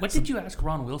challenge. What did you ask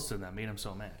Ron Wilson that made him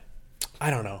so mad? I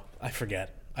don't know. I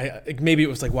forget. Maybe it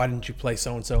was like, why didn't you play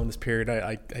so and so in this period?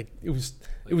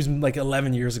 It was like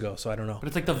 11 years ago, so I don't know. But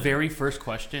it's like the very first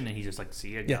question, and he's just like, "See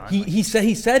you." Yeah, he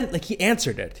said it, like he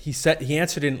answered it. He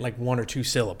answered in like 1 or 2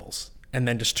 syllables, and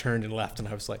then just turned and left. And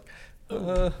I was like,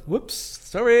 whoops,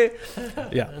 sorry.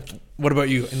 Yeah. What about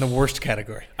you in the worst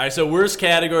category? All right, so worst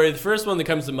category. The first one that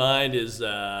comes to mind is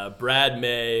Brad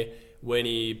May when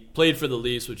he played for the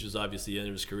Leafs, which is obviously the end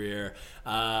of his career.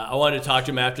 I wanted to talk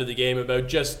to him after the game about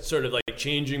just sort of like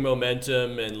changing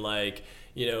momentum and like,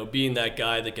 being that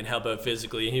guy that can help out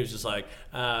physically. And he was just like,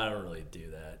 I don't really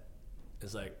do that.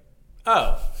 It's like,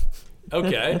 oh,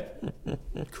 okay,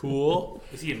 cool.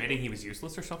 Is he admitting he was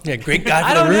useless or something? Yeah, great guy for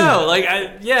I the don't room. know. Like,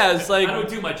 it's like I don't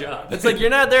do my job. It's like you're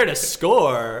not there to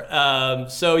score.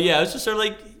 So yeah, it's just sort of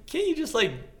like, can't you just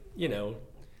like, you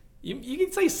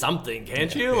can say something,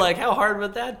 can't you? Like, how hard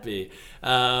would that be?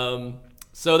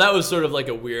 So that was sort of like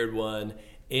a weird one.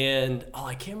 And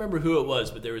I can't remember who it was,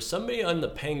 but there was somebody on the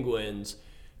Penguins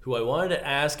who I wanted to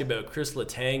ask about Chris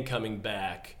Letang coming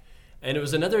back. And it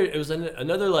was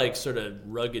another like sort of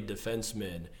rugged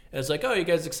defenseman. And it's like, oh, you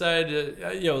guys excited?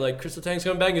 Like Chris Letang's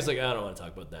coming back. And he's like, I don't want to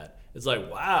talk about that. It's like,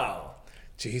 wow.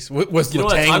 Jeez, was you don't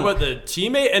want to Letang? talk about the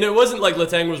teammate? And it wasn't like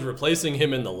Letang was replacing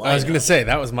him in the lineup. I was gonna say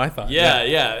that was my thought.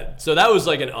 Yeah. So that was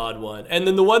like an odd one. And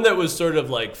then the one that was sort of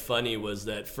like funny was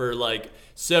that for like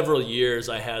several years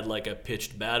I had like a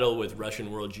pitched battle with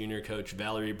Russian World Junior coach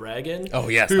Valery Bragin. Oh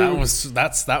yes,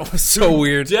 that was so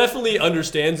weird. Definitely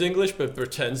understands English but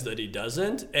pretends that he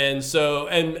doesn't. And so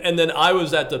and then I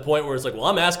was at the point where it's like, well,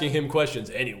 I'm asking him questions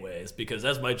anyways because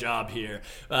that's my job here.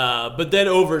 But then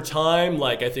over time,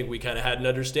 like I think we kind of had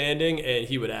an understanding, and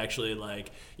he would actually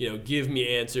like give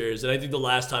me answers. And I think the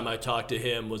last time I talked to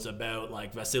him was about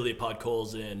like Vasily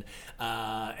Podkolzin,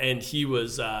 and he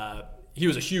was a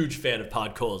huge fan of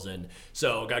Podkolzin,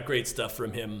 so got great stuff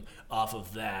from him off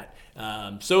of that.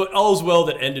 So all's well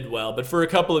that ended well. But for a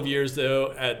couple of years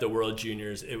though, at the World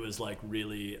Juniors, it was like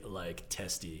really like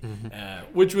testy,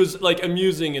 which was like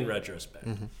amusing in retrospect.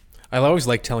 Mm-hmm. I always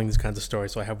like telling these kinds of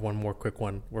stories, so I have one more quick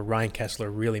one where Ryan Kessler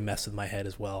really messed with my head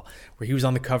as well, where he was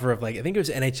on the cover of like, I think it was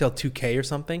NHL 2K or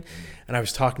something, and I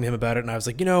was talking to him about it, and I was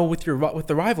like, with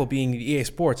the rival being EA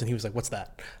Sports, and he was like, what's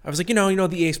that? I was like,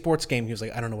 the EA Sports game. He was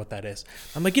like, I don't know what that is.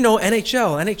 I'm like,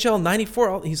 NHL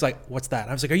 94. He's like, what's that?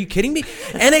 I was like, are you kidding me?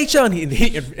 NHL, and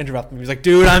he interrupted me. He was like,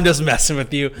 dude, I'm just messing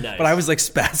with you. Nice. But I was like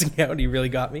spazzing out, and he really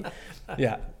got me.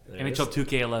 Yeah. NHL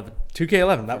 2K11.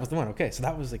 2K11, that was the one. Okay, so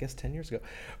that was, I guess, 10 years ago.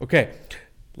 Okay,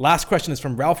 last question is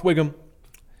from Ralph Wiggum.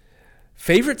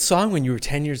 Favorite song when you were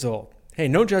 10 years old? Hey,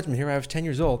 no judgment here. I was 10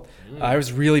 years old. I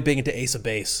was really big into Ace of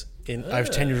Base. I was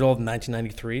 10 years old in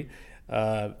 1993.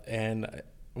 And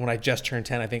when I just turned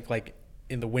 10, I think like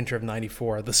in the winter of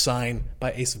 94, The Sign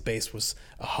by Ace of Base was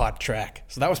a hot track.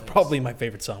 So that was probably my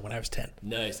favorite song when I was 10.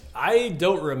 Nice. I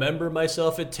don't remember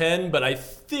myself at 10, but I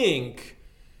think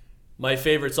my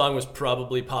favorite song was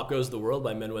probably Pop Goes the World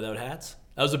by Men Without Hats.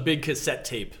 That was a big cassette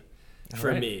tape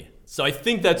for me. So I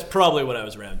think that's probably when I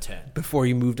was around 10. Before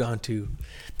you moved on to...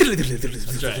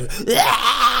 That's right.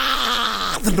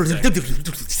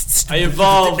 I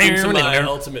evolved into my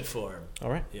ultimate form.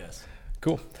 All right. Yes.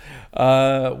 Cool.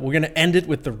 We're going to end it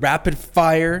with the rapid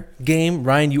fire game.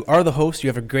 Ryan, you are the host. You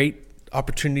have a great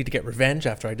opportunity to get revenge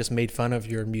after I just made fun of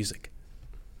your music.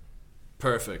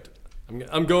 Perfect.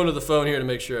 I'm going to the phone here to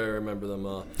make sure I remember them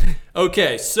all.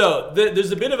 Okay, so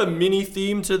there's a bit of a mini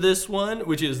theme to this one,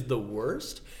 which is the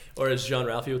worst, or as Jean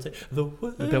Ralphie would say, the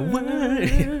worst. The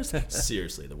worst.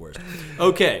 Seriously, the worst.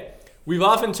 Okay, we've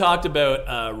often talked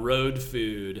about road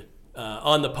food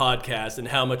on the podcast and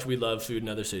how much we love food in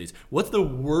other cities. What's the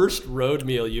worst road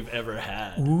meal you've ever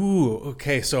had? Ooh,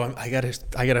 okay. So I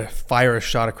gotta fire a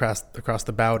shot across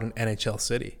the bow in NHL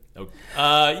City. Okay.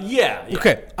 Yeah.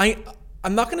 Okay,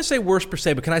 I'm not going to say worst per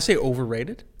se, but can I say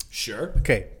overrated? Sure.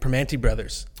 Okay, Primanti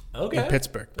Brothers in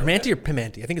Pittsburgh. Primanti or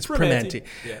Pimanti? I think it's Primanti.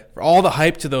 Yeah. For all the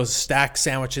hype to those stacked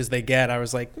sandwiches they get, I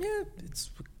was like, yeah,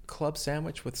 it's a club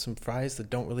sandwich with some fries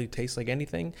that don't really taste like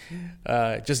anything.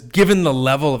 Just given the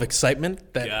level of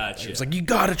excitement that it was like, you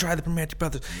got to try the Primanti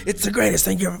Brothers. It's the greatest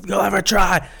thing you'll ever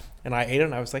try. And I ate it,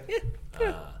 and I was like,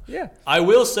 yeah. I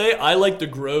will say I like the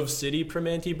Grove City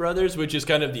Primanti Brothers, which is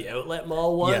kind of the outlet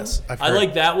mall one. Yes, I've heard. I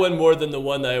like that one more than the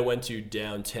one that I went to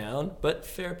downtown, but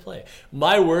fair play.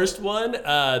 My worst one,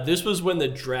 this was when the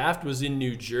draft was in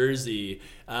New Jersey,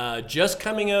 just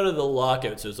coming out of the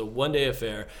lockout, so it was a one-day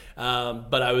affair.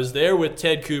 But I was there with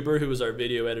Ted Cooper, who was our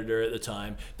video editor at the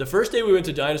time. The first day we went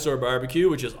to Dinosaur Barbecue,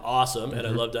 which is awesome, and I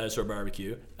love Dinosaur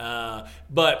Barbecue.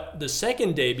 But the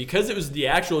second day, because it was the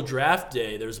actual draft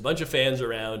day, there was a bunch of fans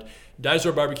around.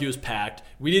 Dinosaur Barbecue was packed.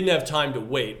 We didn't have time to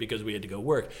wait because we had to go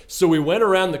work. So we went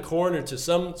around the corner to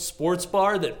some sports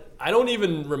bar that I don't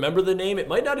even remember the name. It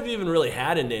might not have even really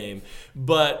had a name.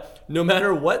 But no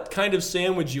matter what kind of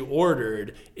sandwich you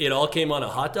ordered, it all came on a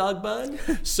hot dog bun.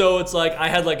 So it's like I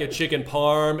had like a chicken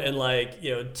parm and like,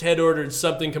 Ted ordered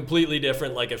something completely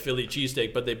different like a Philly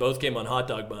cheesesteak, but they both came on hot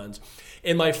dog buns.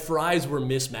 And my fries were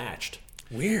mismatched.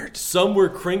 Weird. Some were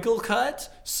crinkle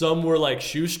cut, some were like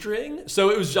shoestring. So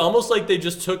it was almost like they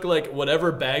just took like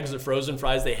whatever bags of frozen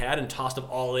fries they had and tossed them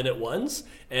all in at once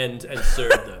and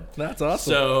served them. That's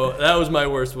awesome. So that was my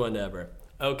worst one ever.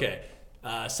 Okay.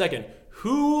 Second,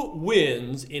 who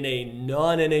wins in a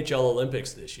non-NHL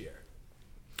Olympics this year?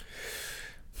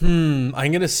 I'm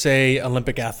going to say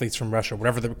Olympic athletes from Russia,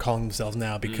 whatever they're calling themselves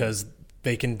now, because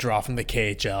they can draw from the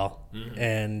KHL.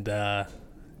 And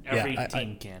Every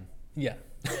team can. Yeah.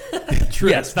 True.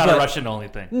 Yes, It's not but- a Russian only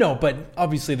thing. No, but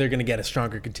obviously they're going to get a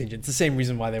stronger contingent. It's the same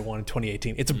reason why they won in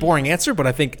 2018. It's a boring answer, but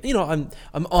I think,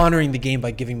 I'm honoring the game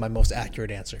by giving my most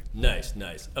accurate answer. Nice.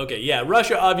 Okay, yeah,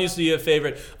 Russia obviously a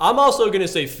favorite. I'm also going to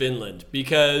say Finland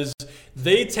because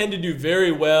they tend to do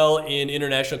very well in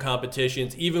international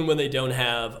competitions, even when they don't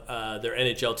have their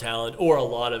NHL talent or a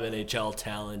lot of NHL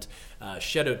talent.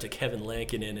 Shout out to Kevin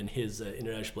Lankinen and his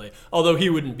international play, although he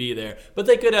wouldn't be there. But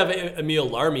they could have Emil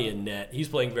Larmi in net. He's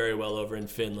playing very well over in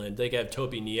Finland. They could have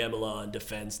Topi Niemela on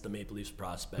defense, the Maple Leafs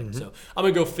prospect. So I'm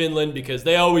going to go Finland because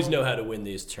they always know how to win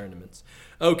these tournaments.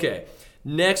 Okay,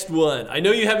 next one. I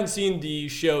know you haven't seen the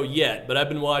show yet, but I've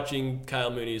been watching Kyle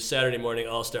Mooney's Saturday Morning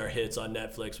All-Star Hits on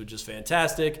Netflix, which is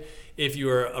fantastic if you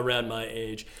are around my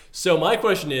age. So my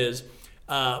question is,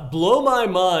 blow my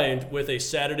mind with a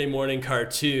Saturday morning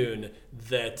cartoon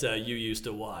that you used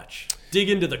to watch. Dig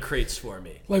into the crates for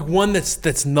me. Like one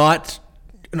that's not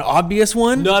an obvious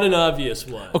one? Not an obvious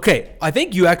one. Okay, I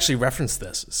think you actually referenced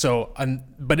this.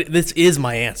 This is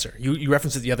my answer. You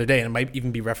referenced it the other day, and it might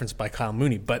even be referenced by Kyle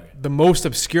Mooney. But the most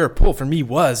obscure pull for me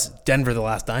was Denver the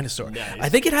Last Dinosaur. Nice. I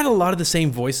think it had a lot of the same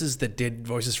voices that did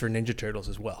voices for Ninja Turtles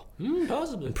as well.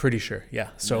 Possibly. I'm pretty sure,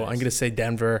 yeah. So Nice. I'm going to say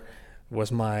Denver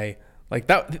was my... Like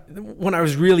that, when I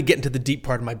was really getting to the deep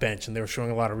part of my bench and they were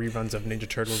showing a lot of reruns of Ninja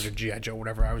Turtles or G.I. Joe,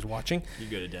 whatever I was watching. You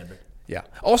go to Denver. Yeah.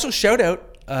 Also, shout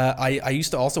out, I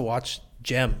used to also watch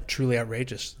Gem, Truly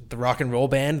Outrageous. The rock and roll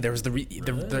band. There was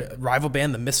the rival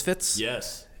band, the Misfits.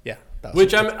 Yes. Yeah. That was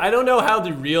Which I don't know how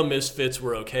the real Misfits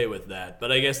were okay with that,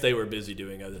 but I guess they were busy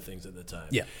doing other things at the time.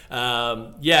 Yeah.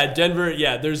 Denver.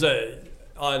 Yeah, there's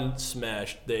on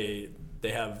Smash they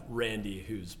have Randy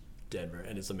who's Denver,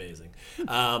 and it's amazing.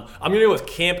 I'm going to go with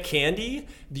Camp Candy,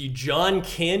 the John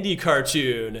Candy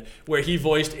cartoon where he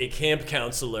voiced a camp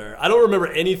counselor. I don't remember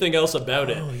anything else about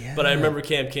it, but I remember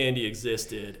Camp Candy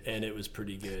existed, and it was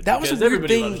pretty good. That was a because weird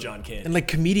everybody thing. loves John Candy. And like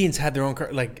comedians had their own,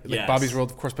 like Yes. Bobby's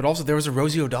World, of course, but also there was a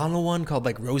Rosie O'Donnell one called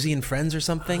like Rosie and Friends or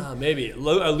something. Maybe.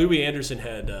 Louis Anderson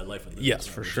had Life with Louis. Yes,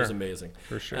 for which sure. was amazing.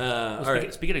 For sure. All Speaking,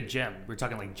 right. speaking of Gem, we're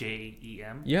talking like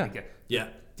JEM. Yeah. Like, Yeah.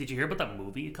 did you hear about that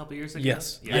movie a couple years ago?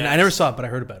 Yes. Yeah. And I never saw it, but I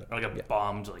heard about it. Like a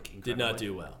bombed like Did not incredibly.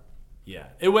 do well. Yeah.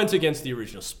 It went against the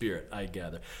original spirit, I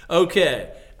gather.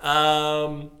 Okay.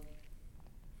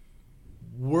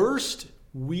 Worst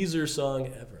Weezer song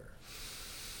ever.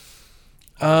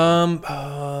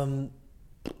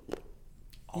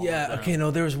 Yeah. Okay. No,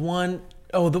 there was one.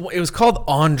 Oh, it was called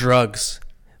On Drugs.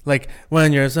 Like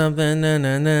when you're something na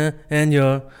na na and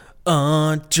you're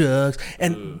on drugs.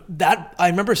 And that I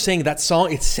remember saying that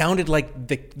song. It sounded like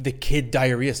the Kid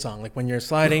Diarrhea song. Like when you're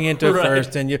sliding into Right.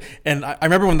 first and I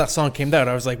remember when that song came out.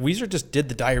 I was like, Weezer just did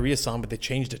the Diarrhea song, but they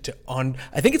changed it to On.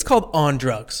 I think it's called On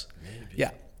Drugs. Maybe.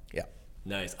 Yeah. Yeah.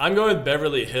 Nice. I'm going with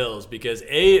Beverly Hills because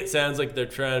A, it sounds like they're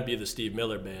trying to be the Steve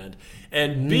Miller Band,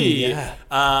 and B,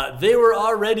 they were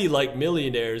already like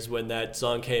millionaires when that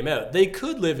song came out. They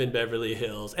could live in Beverly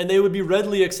Hills, and they would be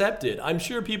readily accepted. I'm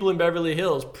sure people in Beverly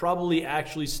Hills probably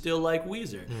actually still like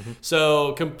Weezer.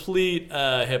 So complete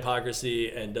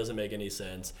hypocrisy and doesn't make any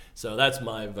sense. So that's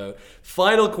my vote.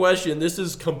 Final question. This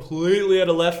is completely out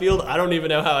of left field. I don't even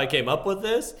know how I came up with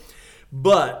this,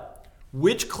 but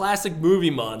which classic movie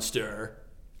monster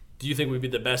do you think would be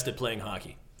the best at playing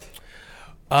hockey?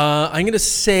 I'm gonna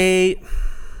say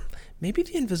maybe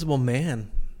the Invisible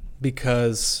Man,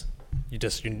 because you're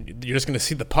just gonna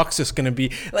see the puck's just gonna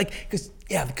be like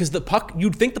because the puck,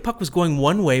 you'd think the puck was going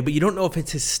one way, but you don't know if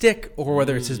it's his stick or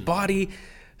whether it's his body,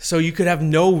 so you could have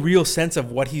no real sense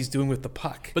of what he's doing with the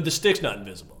puck. But the stick's not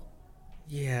invisible.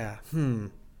 Yeah,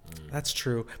 that's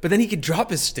true. But then he could drop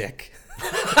his stick.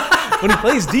 When he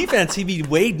plays defense, he'd be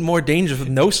way more dangerous with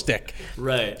no stick.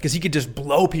 Right. Because he could just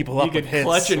blow people up could with hits,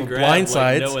 clutch and or grab like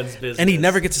blindsides, no one's business. and he'd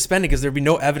never get suspended because there'd be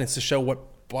no evidence to show what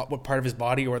what part of his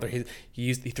body, or whether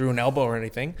he threw an elbow or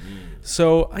anything.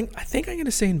 So I think I'm going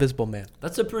to say Invisible Man.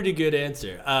 That's a pretty good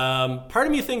answer. Part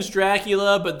of me thinks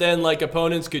Dracula, but then like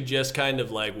opponents could just kind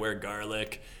of like wear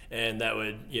garlic, and that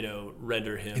would,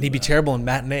 render him. And he'd be terrible in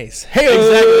matinees. Hey,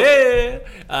 exactly.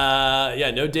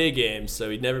 Yeah, no day games, so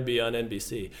he'd never be on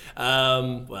NBC.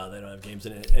 Well, they don't have games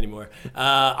in it anymore.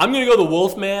 I'm gonna go the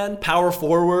Wolfman, power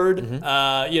forward.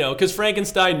 Because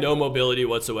Frankenstein, no mobility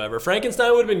whatsoever.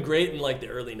 Frankenstein would have been great in like the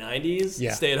early '90s.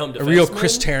 Yeah, stay-at-home defenseman. A real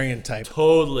Chris Tarian type.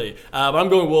 Totally. But I'm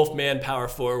going Wolfman, power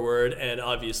forward, and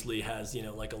obviously has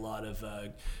like a lot of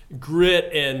grit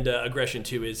and aggression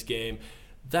to his game.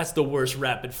 That's the worst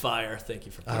rapid fire. Thank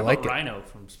you for that. I like Rhino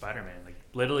from Spider-Man. Like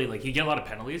literally, like he get a lot of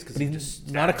penalties because he's just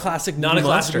not a classic,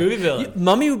 classic movie villain.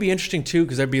 Mummy would be interesting too,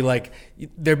 because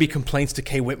there'd be complaints to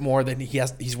Kay Whitmore that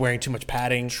he's wearing too much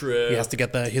padding. True. He has to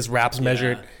get his reps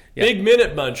measured. Yeah. Big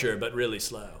minute muncher, but really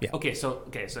slow. Yeah. Okay, so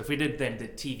if we did then the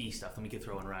TV stuff, then we could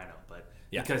throw in Rhino, but.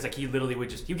 Yeah. Because like he literally would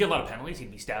he'd get a lot of penalties.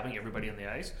 He'd be stabbing everybody on the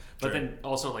ice. But then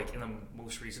also like in the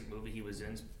most recent movie he was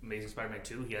in, Amazing Spider-Man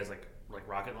 2, he has like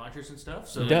rocket launchers and stuff.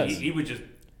 So he would just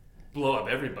blow up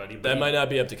everybody. That might not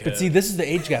be up to code. But see, this is the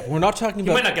age gap. We're not talking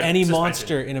about any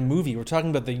monster in a movie. We're talking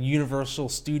about the Universal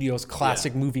Studios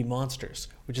classic movie monsters,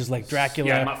 which is like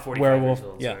Dracula, I'm not 45 werewolf.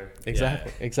 years old,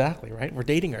 Exactly. Right. We're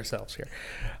dating ourselves here.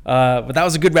 But that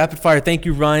was a good rapid fire. Thank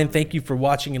you, Ryan. Thank you for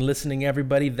watching and listening,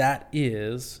 everybody. That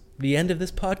is the end of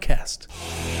this podcast.